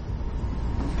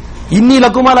 இன்னி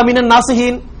லக்குமா லமினன்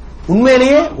நாசிஹீன்,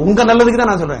 உண்மையிலேயே உங்க நல்லதுக்கு தான்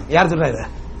நான் சொல்றேன். யார் சொல்றா இத?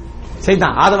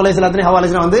 ஷைத்தான். ஆதம் அலைஹிஸ்ஸலாத்தையும் ஹவ்வா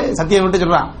அலைஹிஸ்ஸலாம் சத்தியம் விட்டு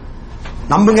சொல்றான்,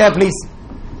 நம்புங்க ப்ளீஸ்,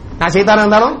 நான் ஷைத்தானா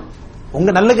இருந்தாலும் உங்க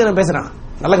நல்லதுக்கு நான் பேசுறேன்,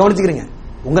 நல்லா கவனிச்சுக்கிறீங்க,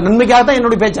 உங்க நன்மைக்காக தான்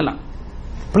என்னுடைய பேச்செல்லாம்,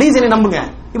 ப்ளீஸ் என்னை நம்புங்க.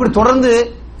 இப்படி தொடர்ந்து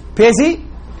பேசி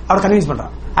அவர் கன்வின்ஸ்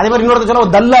பண்றான். அதே மாதிரி இன்னொரு சொல்ல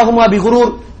தல்லாஹுமா பி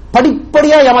குரூர்,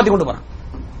 படிப்படியா ஏமாத்தி கொண்டு போறான்,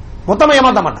 மொத்தமா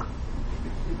ஏமாத்த மாட்டான்.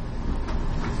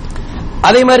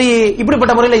 அதே மாதிரி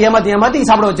இப்படிப்பட்ட முறையில் ஏமாத்தி ஏமாத்தி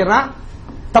சாப்பிட வச்சிடறான்,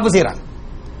 தப்பு செய்யறான்.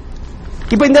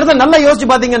 இப்ப இந்த இடத்துல நல்லா யோசிச்சு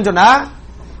பாத்தீங்கன்னு சொன்னா,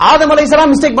 ஆதம்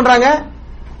அலைஹிஸ்ஸலாம் மிஸ்டேக் பண்றாங்க,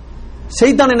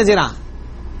 ஷைத்தான் என்ன செய்யறான்,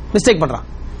 மிஸ்டேக் பண்றான்.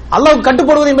 அல்லாஹ்வுக்கு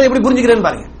கட்டுப்படுவது என்பதை எப்படி புரிஞ்சுக்கிறேன்னு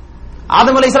பாருங்க.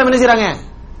 ஆதம் அலைஹிஸ்ஸலாம் என்ன செய்யறாங்க,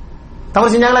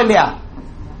 தவறு செஞ்சாங்களா இல்லையா?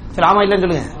 சரி, ஆமா இல்லன்னு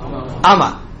சொல்லுங்க. ஆமா.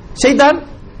 ஷைத்தான்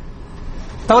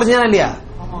தவறு செஞ்சானா இல்லையா?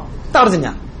 தவறு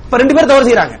செஞ்சான். இப்ப ரெண்டு பேர் தவறு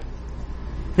செய்யறாங்க.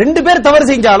 ரெண்டு பேர் தவறு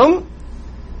செஞ்சாலும்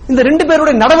இந்த ரெண்டு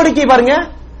பேருடைய நடவடிக்கை பாருங்க,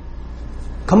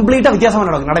 கம்ப்ளீட்டா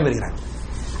வித்தியாசமா நடைபெறுகிறாங்க.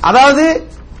 அதாவது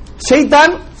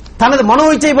ஷைத்தான் தனது மனோ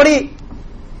இச்சைப்படி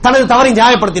தனது தவறை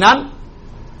நியாயப்படுத்தினான்.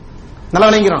 நல்லா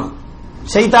விளங்கிறோம்.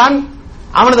 ஷைத்தான்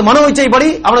அவனது மனோ இச்சைப்படி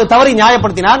அவனது தவறை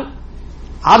நியாயப்படுத்தினான்.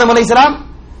 ஆதம் அலைஹிஸ்ஸலாம்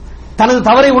தனது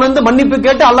தவறை உணர்ந்து மன்னிப்பு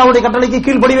கேட்டு அல்லாஹ்வுடைய கட்டளைக்கு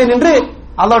கீழ்ப்படிவேன் என்று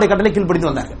அல்லாஹ்வுடைய கட்டளை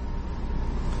கீழ்ப்படித்து வந்தார்கள்.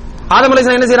 ஆதம்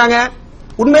அலைஹிஸ்ஸலாம் என்ன செய்றாங்க,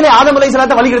 உண்மையிலே ஆதம்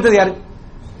அலைஹிஸ்ஸலாத்தை வழி கெடுத்தது யாரு?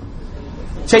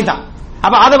 ஷைத்தான்.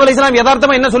 அப்ப ஆதம் அலைஹிஸ்ஸலாம்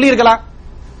யதார்த்தமா என்ன சொல்லி இருக்கலாம்,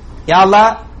 யா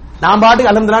அல்லாஹ் நான்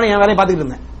பாட்டுக்கு அல்ஹம்துலில்லாஹ் என் வேலையை பார்த்துட்டு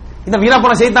இருந்தேன், இந்த வீணா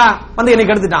போன ஷைத்தான் என்னை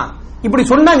கெடுத்துட்டான், இப்படி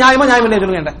சொன்னா நியாயமா நியாயம் இல்லையா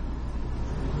சொல்லுங்க.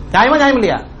 நியாயமா நியாயம்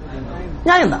இல்லையா?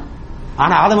 நியாயம் தான்.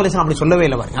 ஆனா ஆதம் அலைஹிஸ்ஸலாம் அப்படி சொல்லவே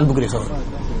இல்லை பாருங்க அன்புக்குரிய சகோதரர்.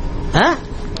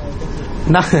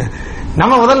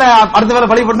 நம்ம முதல்ல அடுத்த வேலை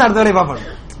பழிப்படுத்த அடுத்த வேலையை பார்ப்போம்.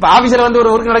 இப்ப ஆபீஸ்ல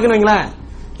ஒரு ஒர்க் நடக்குன்னு வைங்களேன்,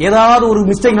 ஏதாவது ஒரு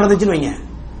மிஸ்டேக் நடந்துச்சுன்னு வைங்க,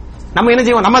 நம்ம என்ன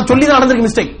செய்வோம், நம்ம சொல்லி தான் நடந்திருக்கு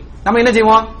மிஸ்டேக், நம்ம என்ன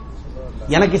செய்வோம்,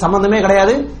 எனக்கு சம்பந்தமே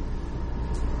கிடையாது,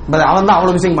 அவன் தான்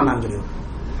அவ்வளவு மிஸ்டேக் பண்ணான்னு சொல்லுவோம்.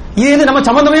 இது நம்ம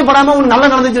சம்பந்தமே படாம ஒண்ணு நல்லா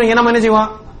நடந்துச்சு, நம்ம என்ன செய்வோம்,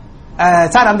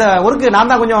 சார் அந்த ஒர்க்கு நான்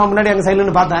தான் கொஞ்சம் முன்னாடி அங்க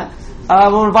சைடுன்னு பார்த்தேன்,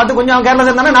 பார்த்து கொஞ்சம் கேர்லஸ்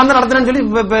இருந்தானே நான் தான் நடத்துறேன்னு சொல்லி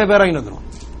பேர் வாங்கி வந்துடும்.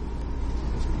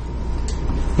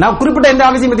 நான் குறிப்பிட்ட எந்த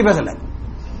ஆபீஸையும் பத்தி பேசல,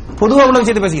 பொதுவாக உள்ள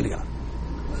விஷயத்தை பேசிக்கிட்டு இருக்கேன்.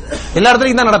 எல்லா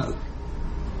இடத்துலயும் தான் நடப்பு.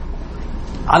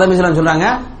 ஆதம் அலைஹிஸ்ஸலாம் சொல்றாங்க,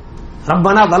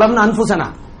 ரப்பனா வலம்னா அன்ஃபுஸனா,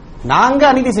 நாங்க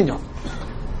அநீதி செஞ்சோம்,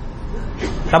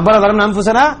 ரப்பனா வலம்னா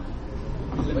அன்ஃபுஸனா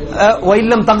வ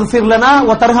இல்லம் தக்ஃபிர் லனா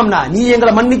வ தர்ஹம்னா, நீ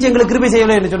எங்களை மன்னிச்சு எங்களுக்கு கிருபை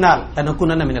செய்யவில்லை என்று சொன்னால்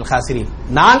லனகுனன்ன மினல் காசிரீன்,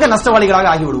 நாங்க நஷ்டவாளிகளாக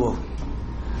ஆகி விடுவோம்.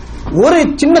 ஒரு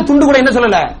சின்ன துண்டு கூட என்ன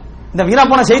சொல்லல, இந்த வீணா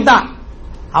போன ஷைத்தான்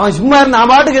அவன் சும்மா இருந்து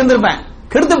நான் பாட்டுக்கு இருந்திருப்பேன்,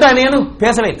 கெடுத்துட்டானேன்னு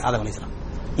பேசவே இல்லை ஆதம் அலைஹிஸ்ஸலாம்.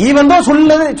 ஈவன் தான்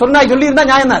சொல்லி இருந்தா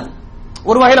நியாயம் தான்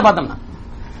ஒரு வகையில பார்த்தோம்னா.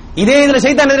 இதே இதுல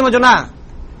ஷைத்தான் என்ன தெரியுமா சொன்னா,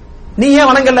 நீ ஏன்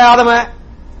வணங்கல ஆதம,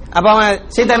 அப்ப அவன்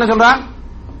ஷைத்தான் என்ன சொல்றான்,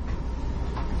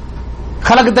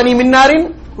 கலக்குத்தனி மின்னாரின்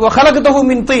கலக்குத்தகு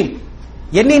மின் தீன்,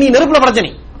 என்னை நீ நெருப்புல படைச்ச,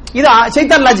 நீ இது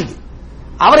ஷைத்தான் லாஜிக்.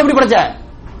 அவர் எப்படி படைச்ச,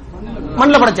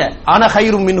 மண்ணுல படைச்ச, ஆனா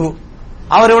ஹைரும் மின்ஹு,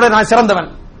 அவரோட நான் சிறந்தவன்,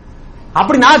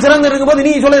 அப்படி நான் சிறந்து இருக்கும் போது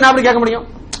நீ சொல்லுது நான் அப்படி கேட்க முடியும்,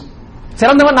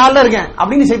 சிறந்தவன் நான் இருக்கேன்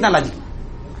அப்படின்னு ஷைத்தான் லாஜிக்.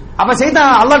 அப்ப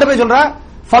ஷைத்தான் அல்லாஹ்ட்ட போய் சொல்றா,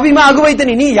 ஃபபிமா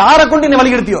அகுவைத்தனி, நீ யாரை கொண்டு என்னை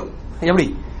வழிகெடுத்தியோ, எப்படி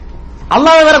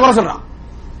அல்லாஹ்வை வேற குறை சொல்றான்,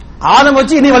 ஆதம்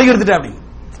வச்சு நீ வழிகெடுத்துட்ட அப்படி.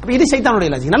 அப்ப இது ஷைத்தானுடைய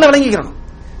லாஜிக், நல்லா விளங்கிக்கிறோம்.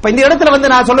 இப்ப இந்த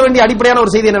இடத்துல நான் சொல்ல வேண்டிய அடிப்படையான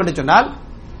ஒரு செய்தி என்னவென்று சொன்னால்,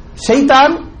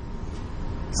 ஷைத்தான்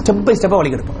ஸ்டெப் பை ஸ்டெப்பா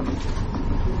வழிகெடுப்பான்.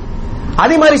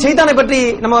 அதே மாதிரி ஷைத்தானை பற்றி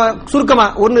நம்ம சுருக்கமா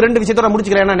ஒன்னு ரெண்டு விஷயத்தோட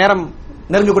முடிச்சுக்கிறேன், நேரம்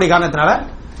நெருங்கக்கூடிய காரணத்தினால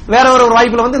வேற ஒரு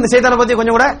வாய்ப்புல வந்து இந்த சைத்தானை பத்தி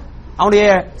கொஞ்சம் கூட அவனுடைய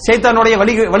சைத்தானுடைய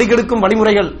வழிகெடுக்கும்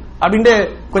வழிமுறைகள் அப்படின்ட்டு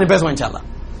கொஞ்சம் பேசுவான் இன்ஷா அல்லாஹ்.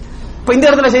 இப்ப இந்த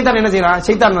இடத்துல சைத்தான் என்ன செய்யறான்?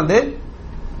 சைத்தான் வந்து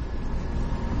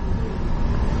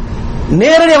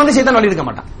நேரடியா வந்து சைத்தான் வழி எடுக்க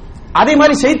மாட்டான். அதே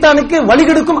மாதிரி சைத்தானுக்கு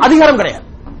வழிகெடுக்கும் அதிகாரம் கிடையாது.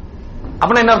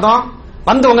 அப்படின்னா என்ன அர்த்தம்?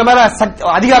 வந்து உங்க மேல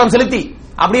அதிகாரம் செலுத்தி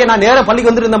அப்படியே நான் நேர பள்ளிக்கு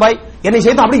வந்துட்டு பாய் என்னை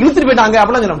சைத்தான் அப்படி இழுத்துட்டு போயிட்டாங்க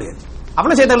அப்படிலாம் சொல்ல முடியாது.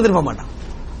 அப்படின்னா சைத்தான் இழுத்துட்டு போக மாட்டான்.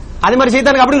 அதே மாதிரி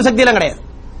சைத்தானுக்கு அப்படி ஒரு சக்தி எல்லாம் கிடையாது.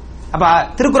 அப்ப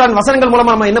திருக்குர்ஆன் வசனங்கள்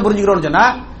மூலமா நம்ம என்ன புரிஞ்சுக்கிறோம்னு சொன்னா,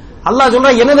 அல்லாஹ்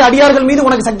சொல்ற எனது அடியார்கள் மீது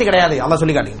உனக்கு சக்தி கிடையாது அல்லாஹ்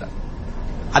சொல்லி காட்டுகிறான்.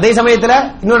 அதே சமயத்துல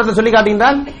இன்னொரு இடத்துல சொல்லி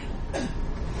காட்டுகின்றான்,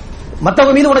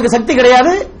 மற்றவங்க மீது உனக்கு சக்தி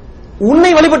கிடையாது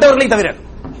உன்னை வழிபட்டவர்களை தவிர.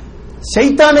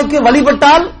 சைத்தானுக்கு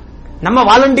வழிபட்டால் நம்ம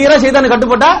வாலண்டியரா சைத்தானுக்கு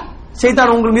கட்டுப்பட்டா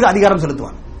சைத்தான் உங்கள் மீது அதிகாரம்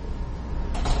செலுத்துவான்.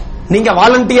 நீங்க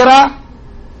வாலண்டியரா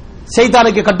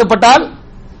சைத்தானுக்கு கட்டுப்பட்டால்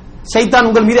சைத்தான்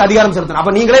உங்கள் மீது அதிகாரம் செலுத்தணும்.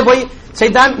 அப்ப நீங்களே போய்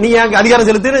சைத்தான் நீ அதிகாரம்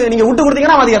செலுத்து நீங்க விட்டு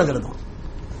கொடுத்தீங்கன்னா அவன் அதிகாரம் செலுத்தும்.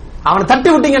 அவனை தட்டி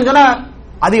விட்டீங்கன்னு சொன்னா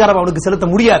அதிகாரம் அவனுக்கு செலுத்த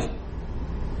முடியாது.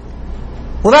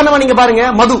 உதாரணமா நீங்க பாருங்க,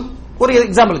 மது ஒரு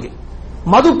எக்ஸாம்பிளுக்கு,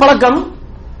 மது பழக்கம்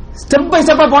ஸ்டெப் பை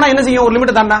ஸ்டெப்பா போனா என்ன செய்யும்? ஒரு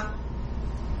லிமிட் தாண்டா.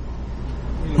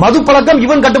 மது பழக்கம்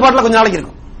இவன் கட்டுப்பாட்டுல கொஞ்ச நாளைக்கு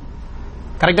இருக்கும்.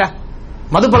 கரெக்டா?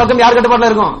 மது பழக்கம் யார் கட்டுப்பாட்டுல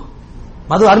இருக்கும்?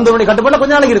 மது அருந்தவனுடைய கட்டுப்பாட்டுல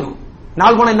கொஞ்ச நாளைக்கு இருக்கும்.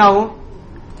 நாள் போனா என்ன ஆகும்?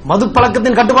 மது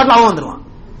பழக்கத்தின் கட்டுப்பாட்டுல அவன் வந்துருவான்.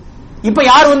 இப்ப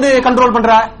யார் வந்து கண்ட்ரோல்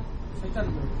பண்றா?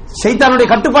 சைத்தானுடைய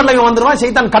கட்டுப்பாட்டுல இவன் வந்துருவான்.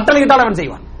 சைத்தான் கட்டளை இட்டால் அவன்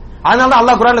செய்வான். அதனால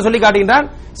அல்லாஹ் குர்ஆன்ல சொல்லி காட்டுகின்றான்,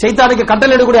 சைத்தானுக்கு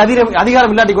கட்டளை இடக்கூடிய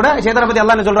அதிகாரம் இல்லாட்டி கூட சைத்தானை பத்தி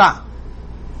அல்லாஹ் என்ன சொல்றான்?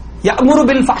 யஅமுரு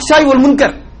பில் ஃபஹ்ஷாய் வல்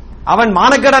முன்கர், அவன்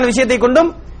மானக்கேடான விஷயத்தை கொண்டும்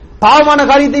பாவமான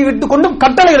காரியத்தை விட்டு கொண்டும்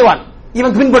கட்டளை இடுவான்.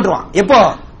 இவன் பின்பற்றுவான். எப்போ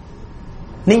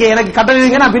நீங்க எனக்கு கட்டளை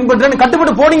இடுங்க நான் பின்பற்றுறேன்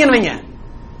கட்டுப்பட்டு போனீங்கன்னு வைங்க,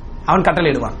 அவன் கட்டளை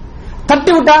இடுவான்.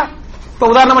 தட்டி விட்டா, இப்ப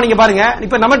உதாரணமா நீங்க பாருங்க,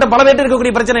 இப்ப நம்மகிட்ட பல பேர்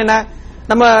இருக்கக்கூடிய பிரச்சனை என்ன?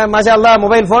 நம்ம மாஷா அல்லாஹ்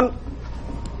மொபைல் போன்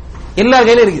எல்லார்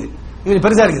கையில இருக்குது, இது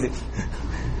பெருசா இருக்குது.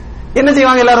 என்ன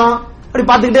செய்வாங்க எல்லாரும்? அப்படி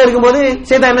பார்த்துக்கிட்டே இருக்கும்போது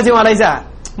சைத்தான் என்ன செய்வான்? லைசா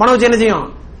மனோ வச்சு என்ன செய்யும்?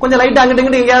 கொஞ்சம் லைட்டா அங்கிட்டு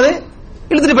இங்கிட்டு எங்கேயாவது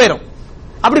இழுத்துட்டு போயிடும்.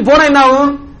 அப்படி போனா என்ன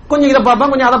ஆகும்? கொஞ்சம் இதை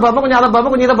பார்ப்பான், கொஞ்சம் அதை பார்ப்பான், கொஞ்சம் அதை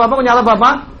பார்ப்பான், கொஞ்சம் இதை பார்ப்பான், கொஞ்சம் அதை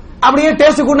பார்ப்பான். அப்படியே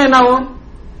டேஸ்ட் கூட என்ன ஆகும்?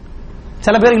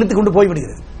 சில பேர் இழுத்து கொண்டு போய்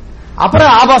விடுகிறது.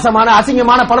 அப்புறம் ஆபாசமான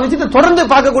அசிங்கமான பல விஷயத்தை தொடர்ந்து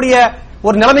பார்க்கக்கூடிய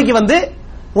ஒரு நிலைமைக்கு வந்து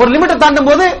ஒரு லிமிட்டை தாண்டும்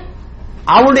போது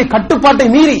அவனுடைய கட்டுப்பாட்டை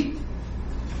மீறி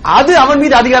அது அவன்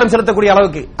மீது அதிகாரம் செலுத்தக்கூடிய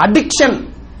அளவுக்கு அடிக்ஷன்.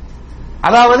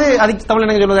 அதாவது தமிழ்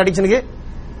என்ன சொல்றது? அடிக்ஷனுக்கு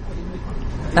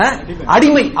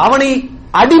அடிமை. அவனை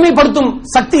அடிமைப்படுத்தும்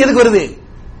சக்தி எதுக்கு வருது?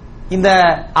 இந்த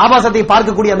ஆபாசத்தை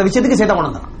பார்க்கக்கூடிய அந்த விஷயத்துக்கு சைத்தான்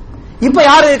கொண்டு வந்தான். இப்ப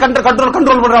யாரு கண்ட்ரோல்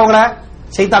பண்றவங்கள?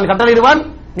 சைத்தான் கட்டளையிடுவான்.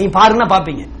 நீ பாருன்னா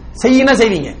பாப்பீங்க, செய்யினா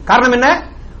செய்வீங்க. காரணம் என்ன?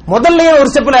 முதல்லயே ஒரு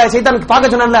ஸ்டெப்ல சைத்தானுக்கு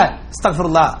பார்க்க சொன்னல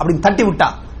அஸ்தக்ஃபிருல்லாஹ் அப்படின்னு தட்டி விட்டா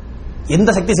எந்த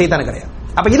சக்தி சைத்தானுக்கு கிடையாது.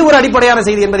 அப்ப இது ஒரு அடிப்படையான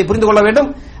செய்தி என்பதை புரிந்து கொள்ள வேண்டும்.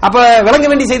 அப்ப விளங்க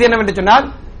வேண்டிய செய்தி என்னவென்று சொன்னால்,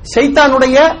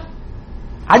 சைத்தானுடைய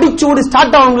அடிச்சூடு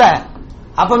ஸ்டார்ட் ஆகும்ல,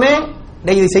 அப்பமே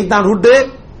இது சைத்தான் ரூட்டு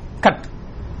கட்.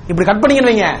 இப்படி கட்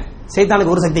பண்ணீங்கன்னு வைங்க,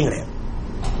 சைத்தானுக்கு ஒரு சக்தியும் கிடையாது.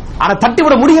 ஆனா தட்டி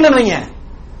விட முடியலன்னு வைங்க,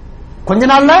 கொஞ்ச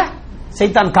நாள்ல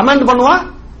சைத்தான் கமாண்ட் பண்ணுவான்,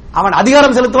 அவன்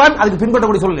அதிகாரம் செலுத்துவான், அதுக்கு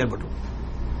பின்பற்றக்கூடிய சூழல் ஏற்படும்.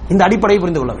 இந்த அடிப்படையை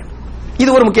புரிந்து கொள்ள வேண்டும். இது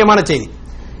ஒரு முக்கியமான செய்தி.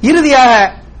 இறுதியாக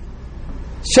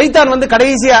ஷைத்தான் வந்து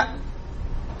கடைசியா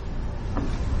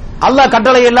அல்லாஹ்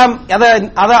கட்டளை எல்லாம்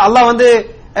அல்லாஹ் வந்து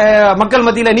மக்கள்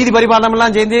மத்தியில நீதி பரிபாலனம்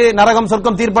எல்லாம் செய்து நரகம்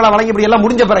சொர்க்கம் தீர்ப்பெல்லாம் வழங்கி இப்படி எல்லாம்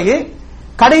முடிஞ்ச பிறகு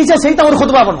கடைசியா ஷைத்தான் ஒரு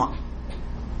குத்பா பண்ணுவான்.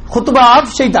 குத்பா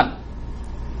ஆஃப் ஷைத்தான்.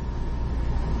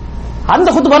 அந்த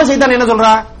குத்பால ஷைத்தான் என்ன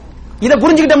சொல்றா? இதை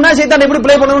புரிஞ்சுக்கிட்டோம்னா ஷைத்தான் எப்படி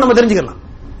ப்ளே பண்ணணும்னு நம்ம தெரிஞ்சுக்கலாம்.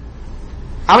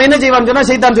 அவன் என்ன செய்வான் சொன்னா,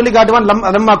 ஷைத்தான் சொல்லி காட்டுவான்,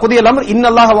 நம்ம குதிய அம்ர்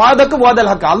இன்னல்லாஹ வாதக்கு வாதல்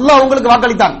ஹக், அல்லாஹ் உங்களுக்கு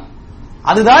வாக்களித்தான்,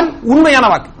 அதுதான் உண்மையான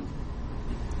வாக்கு.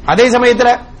 அதே சமயத்துல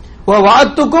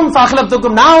வாத்துக்கும்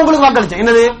ஃபஹ்லப்துக்கும், நான் உங்களுக்கு வாக்களிச்சேன்,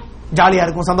 என்னது ஜாலியா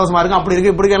இருக்கும், சந்தோஷமா இருக்கும், அப்படி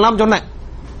இருக்கு இப்படி எல்லாம் சொன்னேன்.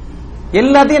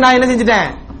 எல்லாத்தையும் நான் என்ன செஞ்சுட்டேன்?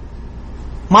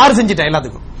 மாறு செஞ்சுட்டேன்.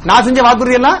 எல்லாத்துக்கும் நான் செஞ்ச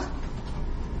வாக்குறுதி எல்லாம்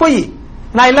பொய்,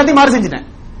 நான் எல்லாத்தையும் மாறு செஞ்சுட்டேன்.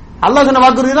 அல்லாஹ் சொன்ன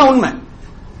வாக்குறுதி தான் உண்மை.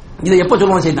 இதை எப்ப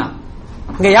சொல்லுவான் சைத்தான்?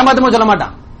 இங்க ஏமாத்தமா சொல்ல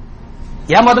மாட்டான்.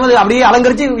 ஏமாத்தும் அப்படியே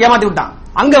அலங்கரிச்சு ஏமாத்தி விட்டான்.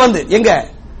 அங்க வந்து எங்க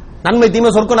நன்மை தீமை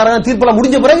சொர்க்கம் நரகம் தீர்ப்பெல்லாம்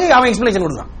முடிஞ்ச பிறகு அவன் எக்ஸ்பிளேஷன்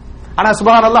கொடுத்தான். ஆனா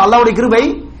சுப்ஹானல்லாஹ், அல்லாஹ்வுடைய கிருபை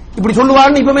இப்படி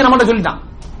சொல்லுவான்னு இப்பவே நம்மகிட்ட சொல்லிட்டான்.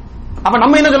 அப்ப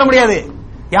நம்ம என்ன சொல்ல முடியாது?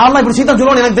 யாரெல்லாம் இப்படி சீதா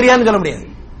சொல்லுவான்னு எனக்கு தெரியாதுன்னு சொல்ல முடியாது.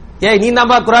 ஏய் நீ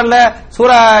நம்ம குர்ஆன்ல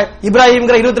சூரா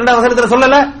இப்ராஹிம்ங்கிற 22 வசனத்துல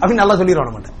சொல்லல அப்படின்னு அல்லாஹ் சொல்லிடுவான்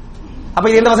நம்மகிட்ட. அப்ப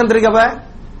இது எந்த வசனம் இருக்கு? அப்ப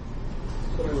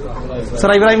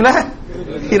சூரா இப்ராஹிம்ல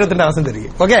 22 வசனம்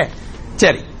இருக்கு. ஓகே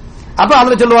சரி. அப்ப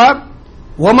அதுல சொல்லுவா,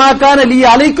 ஒமாக்கான லீ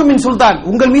அலைக்கும் மின் சுல்தான்,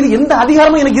 உங்கள் மீது எந்த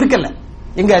அதிகாரமும் எனக்கு இருக்கல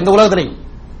எங்க இந்த உலகத்திலையும்,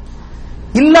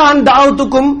 இல்ல அன்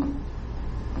தாவத்துக்கும்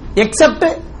எக்ஸப்ட்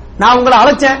நான் உங்களை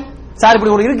அழைச்சேன், சார்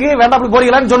இப்படி ஒரு இருக்கு வேண்டாம் அப்படி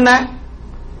போறீங்களான்னு சொன்னேன்,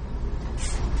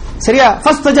 சரியா?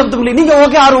 ஃபர்ஸ்ட் தஜப்துக்குள்ளி நீங்க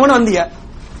ஓகே ஆர்வம்னு வந்தீங்க.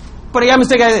 இப்ப ஏன்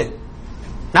மிஸ்டேக் ஆகுது?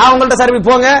 நான் உங்கள்ட்ட சார்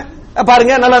போங்க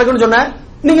பாருங்க நல்லா இருக்குன்னு சொன்னேன்,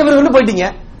 நீங்க விரும்பி போயிட்டீங்க.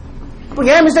 இப்ப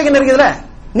ஏன் மிஸ்டேக் என்ன இருக்குதுல,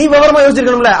 நீ விவரமா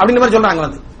யோசிச்சிருக்கணும்ல அப்படின்ற மாதிரி சொல்றாங்க.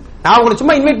 வந்து நான் உங்களை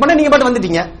சும்மா இன்வைட் பண்ண, நீங்க பாட்டு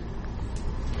வந்துட்டீங்க.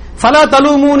 ஃபலா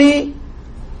தலூமூனி,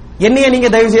 என்னைய நீங்க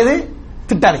தயவு செய்து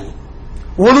திட்டாதீங்க.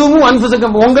 ஒலுமு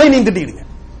அன்ஃபுஸக்கும், உங்களை நீங்க திட்டிடுங்க.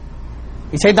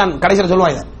 சைத்தான் கடைசியில்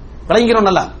சொல்லுவாங்க, விளங்கிறோம்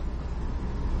நல்லா.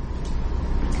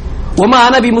 ஒமா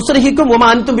அனபி முஸ்ரிஹிக்கும் ஒமா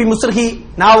அன்தும் பி முஸ்ரிஹி,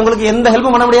 நான் உங்களுக்கு எந்த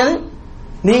ஹெல்ப்பும் பண்ண முடியாது,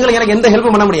 நீங்களும் எனக்கு எந்த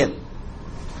ஹெல்ப்பும் பண்ண முடியாது.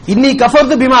 இன்னி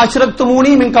கஃபர்து பிமா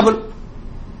அஷ்ரக்துமூனி மின் கபுல்,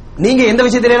 நீங்க எந்த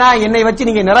விஷயத்திலேனா என்னை வச்சு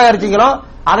நீங்க நிராகரிச்சீங்களோ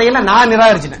அதையெல்லாம் நான்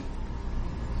நிராகரிச்சிட்டேன்.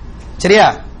 சரியா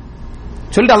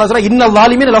சொல்லிட்டு அல்லாஹ் சொல்ற, இன்னல்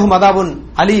ஸாலிமீன லஹும் அதாபுன்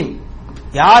அலீம்,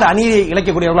 யார் அநீதி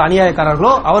இழைக்கக்கூடியவர்களோ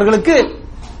அநியாயக்காரர்களோ அவர்களுக்கு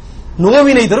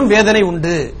நோவினை தரும் வேதனை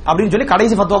உண்டு அப்படின்னு சொல்லி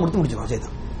கடைசி ஃபத்வா கொடுத்து முடிச்சிருவான்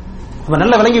சைத்தான். நம்ம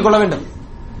நல்லா விளங்கிக் கொள்ள வேண்டும்.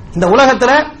 இந்த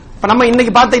உலகத்துல இப்ப நம்ம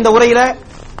இன்னைக்கு பார்த்த இந்த உரையில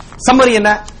சம்மரி என்ன?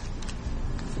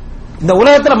 இந்த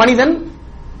உலகத்துல மனிதன்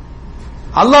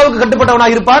அல்லாஹ்வுக்கு கட்டுப்பட்டவனா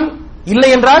இருப்பான், இல்லை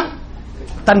என்றால்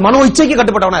தன் மனோ இச்சைக்கு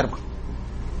கட்டுப்பட்டவனா இருப்பான்.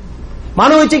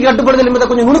 மனோ இச்சைக்கு கட்டுப்படுதல் என்பதை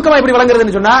கொஞ்சம் நுணுக்கமா எப்படி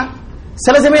விளங்குறதுன்னு சொன்னா,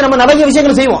 சில சமயம் நம்ம நிறைய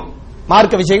விஷயங்கள் செய்வோம்,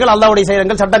 மார்க்க விஷயங்கள், அல்லாஹ்வுடைய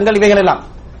செயல்கள், சட்டங்கள், இவைகள் எல்லாம்.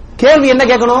 கேள்வி என்ன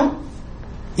கேட்கணும்?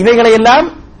 இவைகளை எல்லாம்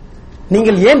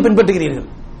நீங்கள் ஏன் பின்பற்றுகிறீர்கள்?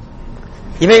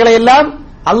 இவைகளை எல்லாம்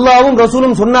அல்லாஹ்வும்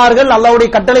ரசூலும் சொன்னார்கள், அல்லாஹ்வுடைய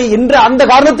கட்டளை என்ற அந்த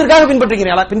காரணத்திற்காக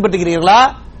பின்பற்றுகிறீர்களா?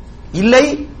 இல்லை,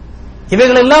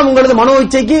 இவைகள் எல்லாம் உங்களது மனோ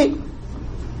இச்சைக்கு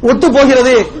ஒத்து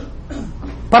போகிறது,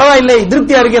 பரவாயில்லை,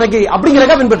 திருப்தியா இருக்கு எனக்கு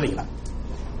அப்படிங்கிறக்கா பின்பற்றுறீங்களா?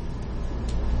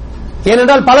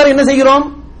 ஏனென்றால் பலர் என்ன செய்கிறோம்,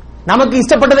 நமக்கு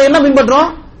இஷ்டப்பட்டதை எல்லாம் பின்பற்றோம்,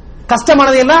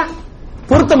 கஷ்டமானதை எல்லாம்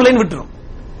பொருத்தமில்லைன்னு விட்டுரும்.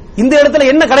 இந்த இடத்துல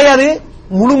என்ன கிடையாது?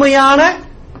 முழுமையான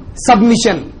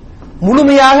சப்மிஷன்,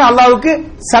 முழுமையாக அல்லாஹ்வுக்கு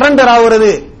சரண்டர்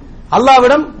ஆகிறது,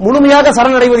 அல்லாஹ்விடம் முழுமையாக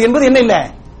சரணடைவது என்பது என்ன இல்ல,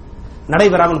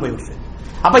 நடைபெறாமல் போய்விடுகிறது.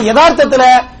 அப்ப யதார்த்தத்தில்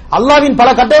அல்லாஹ்வின் பல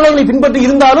கட்டளைகளை பின்பற்றி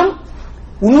இருந்தாலும்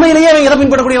உண்மையிலேயே அவன் எதை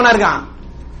பின்பற்றக்கூடியவனா இருக்கான்?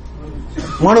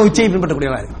 மனோ இச்சையை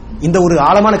பின்பற்றக்கூடியவனா இருக்கான். இந்த ஒரு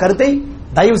ஆழமான கருத்தை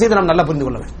தயவு செய்து நாம் நல்லா புரிந்து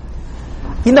கொள்ள வேண்டும்.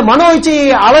 இந்த மனோ இச்சையை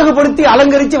அழகுபடுத்தி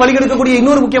அலங்கரித்து வழிகெடுக்கக்கூடிய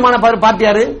இன்னொரு முக்கியமான பார்ட்டி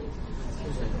யாரு?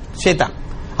 ஷைத்தான்.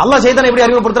 அல்லாஹ் ஷைத்தானை எப்படி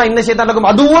அறிமுகப்படுத்துறான்? இன்ன ஷைத்தானுக்கும்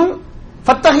அதுவும்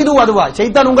ஃபத்தஹிது அதுவா,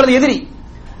 ஷைத்தான் உங்களது எதிரி,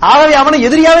 ஆகவே அவனை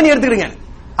எதிரியாவே நீ எடுத்துக்கிறீங்க.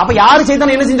 அப்ப யாரு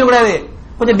ஷைத்தான் என்ன செஞ்ச கூடாது?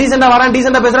 கொஞ்சம் டீசெண்டா வரான்,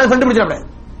 டீசெண்டா பேசுறான், ஃப்ரெண்ட் பிடிச்சிடக்கூடாது.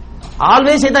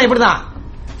 ஆல்வேஸ் ஷைத்தான் இப்படிதான்,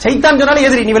 ஷைத்தான் சொன்னாலும்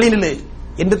எதிரி, நீ வெளியே நில்லு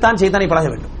என்று தான் ஷைத்தானை பழக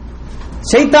வேண்டும்.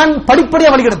 ஷைத்தான்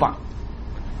படிப்படியா வழிகெடுப்பான்,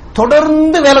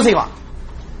 தொடர்ந்து வேலை செய்வான்.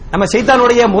 நம்ம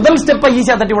ஷைத்தானுடைய முதல் ஸ்டெப்பை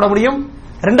ஈஸியா தட்டி விட முடியும்,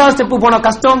 ரெண்டாவது ஸ்டெப் போன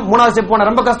கஷ்டம், மூணாவது ஸ்டெப் போன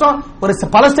ரொம்ப கஷ்டம், ஒரு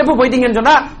பல ஸ்டெப் போயிட்டீங்கன்னு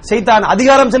சொன்னா ஷைத்தான்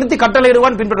அதிகாரம் செலுத்தி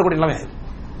கட்டளையிடுவான், பின்பற்றக்கூடிய நிலைமை.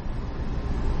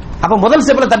 அப்ப முதல்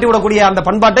ஸ்டெப்ல தட்டி விடக்கூடிய அந்த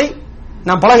பண்பாட்டை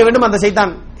நாம் பழக வேண்டும். அந்த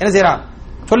ஷைத்தான் என்ன செய்யறான்?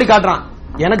 சொல்லி காட்டுறான்,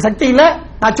 எனக்கு சக்தி இல்ல,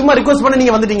 நான் சும்மா ரிக்வெஸ்ட் பண்ண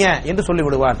நீங்க வந்துட்டீங்க என்று சொல்லி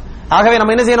விடுவான். ஆகவே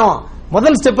நம்ம என்ன செய்யணும்?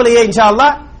 முதல் ஸ்டெப்லயே இன்ஷா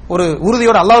அல்லாஹ் ஒரு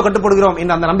உறுதியோடு அல்லாஹ் கட்டுப்படுகிறோம்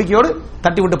என்ற அந்த நம்பிக்கையோடு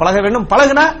தட்டி விட்டு பழக வேண்டும்.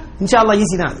 பழகுனா இன்ஷா அல்லாஹ்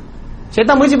ஈஸி தான். அது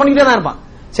ஷைத்தான் முயற்சி பண்ணிட்டே தான் இருப்பான்.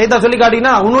 ஷைத்தான் சொல்லி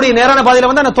காட்டினா உன்னுடைய நேரான பாதையில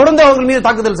வந்து நான் தொடர்ந்து அவர்கள் மீது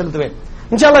தாக்குதல் செலுத்துவேன்.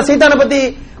 இன்ஷா அல்லாஹ் ஷைத்தானை பத்தி,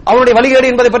 அவனுடைய வழிகேடு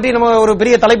என்பதை பற்றி நம்ம ஒரு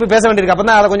பெரிய தலைப்பு பேச வேண்டியிருக்கு.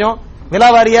 அப்பதான் அதை கொஞ்சம்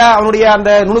விலாவாரியா அவனுடைய அந்த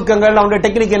நுணுக்கங்கள், அவனுடைய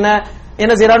டெக்னிக்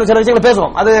என்ன செய்யறான்னு சில விஷயங்களை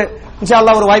பேசுவோம். அது இன்ஷா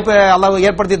அல்லாஹ் ஒரு வாய்ப்பை அல்லாஹ்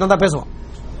ஏற்படுத்தி தந்தா பேசுவோம்.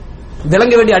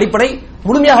 விளங்க வேண்டிய அடிப்படை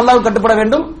முழுமையாக அல்லாஹ்வுக்கு கட்டுப்பட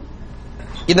வேண்டும்.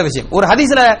 இந்த விஷயம் ஒரு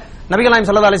ஹதீஸ்ல நபிகள் நாயகம்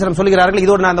ஸல்லல்லாஹு அலைஹி வஸல்லம் சொல்கிறார்கள்.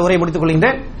 இதோடு நான் அந்த உரையை முடித்துக்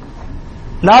கொள்கின்றேன்.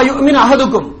 லா யுமின்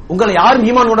அஹதுக்கும், உங்களை யாரும்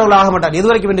ஈமான் கொண்டவர்களாக ஆக மாட்டார்.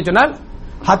 எதுவரைக்கும் என்று சொன்னால்,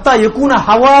 ஹத்தா யகூன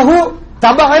ஹவாஹு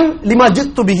தபஅன் லிமா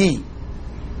ஜித்து பிஹி,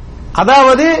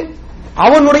 அதாவது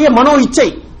அவனுடைய மனோ இச்சை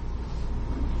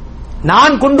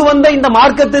நான் கொண்டு வந்த இந்த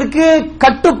மார்க்கத்திற்கு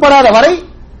கட்டுப்படாத வரை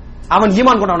அவன்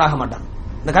ஈமான் கொண்டவனாக மாட்டான்.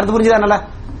 இந்த கருத்து புரிஞ்சுதா? நல்ல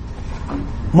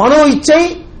மனோ இச்சை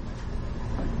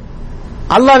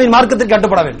அல்லாஹ்வின் மார்க்கத்திற்கு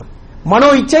கட்டுப்பட வேண்டும்,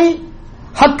 மனோ இச்சை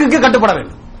ஹக்குக்கு கட்டுப்பட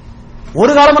வேண்டும்.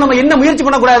 ஒரு காலமா நம்ம என்ன முயற்சி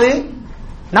பண்ணக்கூடாது,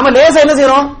 நம்ம லேசா என்ன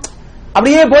செய்யறோம்,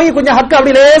 அப்படியே போய் கொஞ்சம் ஹக்கு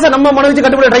அப்படி லேசா நம்ம மனோ இச்சை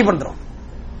கட்டுப்பட ட்ரை பண்றோம்.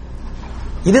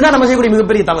 இதுதான் நம்ம செய்யக்கூடிய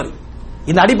மிகப்பெரிய தவறு.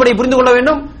 இந்த அடிப்படையை புரிந்து கொள்ள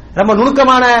வேண்டும். ரொம்ப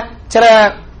நுணுக்கமான சில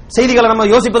செய்திகளை நம்ம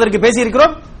யோசிப்பதற்கு பேசி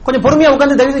இருக்கிறோம். கொஞ்சம் பொறுமையா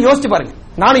உட்கார்ந்து தயவு யோசிச்சு பாருங்க.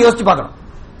 நானும் யோசிச்சு பார்க்கணும்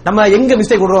நம்ம எங்க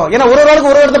மிஸ்டேக் விடுறோம். ஏன்னா ஒரு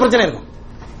ஆளுக்கு ஒரு இடத்துல பிரச்சனை இருக்கும்.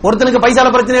 ஒருத்தனுக்கு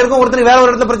பைசால பிரச்சனை இருக்கும், ஒருத்தருக்கு வேற ஒரு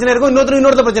இடத்துல பிரச்சனை இருக்கும், இன்னொருத்தருக்கு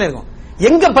இன்னொரு பிரச்சனை இருக்கும்.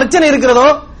 எங்க பிரச்சனை இருக்கிறதோ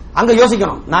அங்க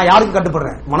யோசிக்கணும், நான் யாருக்கு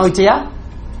கட்டுப்படுறேன், மனோ இச்சையா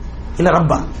இல்ல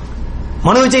ரப்பா?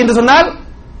 மனோ இச்சை என்று சொன்னால்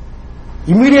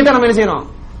இம்மீடியட்டா நம்ம என்ன செய்யணும்,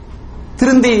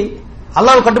 திருந்தி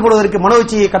அல்லாஹ்வுக்கு கட்டுப்படுவதற்கு மனோ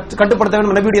இச்சையை கட்டுப்படுத்த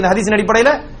வேண்டும். நபியுடைய ஹதீஸின்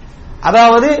அடிப்படையில்,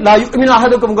 அதாவது லா யுமினு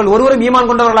அஹதுக்கும், உங்கள் ஒருவரும் ஈமான்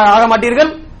கொண்டவர்களாக ஆக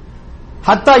மாட்டீர்கள்,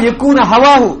 ஹத்தா யகூன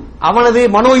ஹவாஹு, அவனது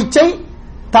மனோ இச்சை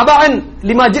தபஅன்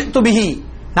லிமா ஜித்து பிஹி,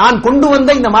 நான் கொண்டு வந்த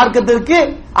இந்த மார்க்கத்திற்கு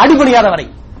அடிபணியாத வரை.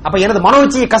 அப்ப எனது மனோ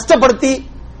இச்சையை கஷ்டப்படுத்தி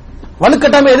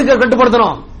வலுக்கட்டாம எதுக்கு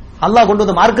கட்டுப்படுத்தணும்? அல்லாஹ் கொண்டு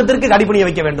வந்த மார்க்கத்திற்கு அடிபணிய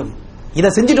வைக்க வேண்டும். இதை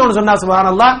செஞ்சுட்டோம்னு சொன்னா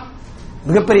சுப்ஹானல்லாஹ்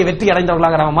மிகப்பெரிய வெற்றி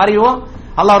அடைந்தவர்களாக நாம மாறிடுவோம்.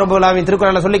 அல்லாஹ் ரப்பல் ஆலமீன்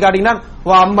திருக்குர்ஆன்ல சொல்லி காட்டினான்,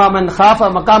 வா அம்மா மன் காஃப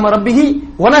மகாம ரப்பிஹி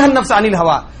வனஹன் நஃப்ஸ அனில்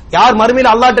ஹவா. யார்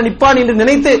மறுமையில் அல்லாஹ்ட்ட நிப்பான் என்று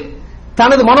நினைத்து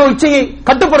தனது மனோ இச்சையை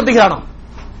கட்டுப்படுத்துகிறானோ,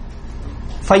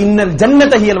 ஃபைனல்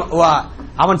ஜன்னத ஹியல் மஅவா,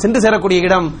 அவன் சென்று சேரக்கூடிய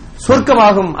இடம்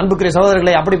சொர்க்கமாகும். அன்புக்குரிய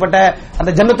சகோதரர்களே, அப்படிப்பட்ட அந்த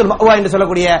ஜன்னத்துல் மஅவா என்று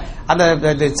சொல்லக்கூடிய அந்த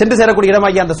சென்று சேரக்கூடிய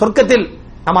இடமாகிய அந்த சொர்க்கத்தில்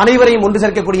நம் அனைவரையும் ஒன்று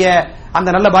சேர்க்கக்கூடிய அந்த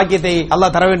நல்ல பாக்கியத்தை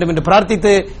அல்லாஹ் தர வேண்டும் என்று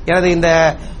பிரார்த்தித்து எனது இந்த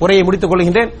உரையை முடித்துக்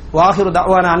கொள்கின்றேன். வாஹிரு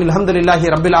தஅவானா அனில்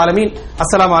ஹம்துலில்லாஹி ரப்பில் ஆலமீன்.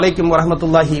 அஸ்ஸலாமு அலைக்கும்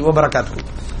வரஹ்மத்துல்லாஹி வபரகாத்துஹு.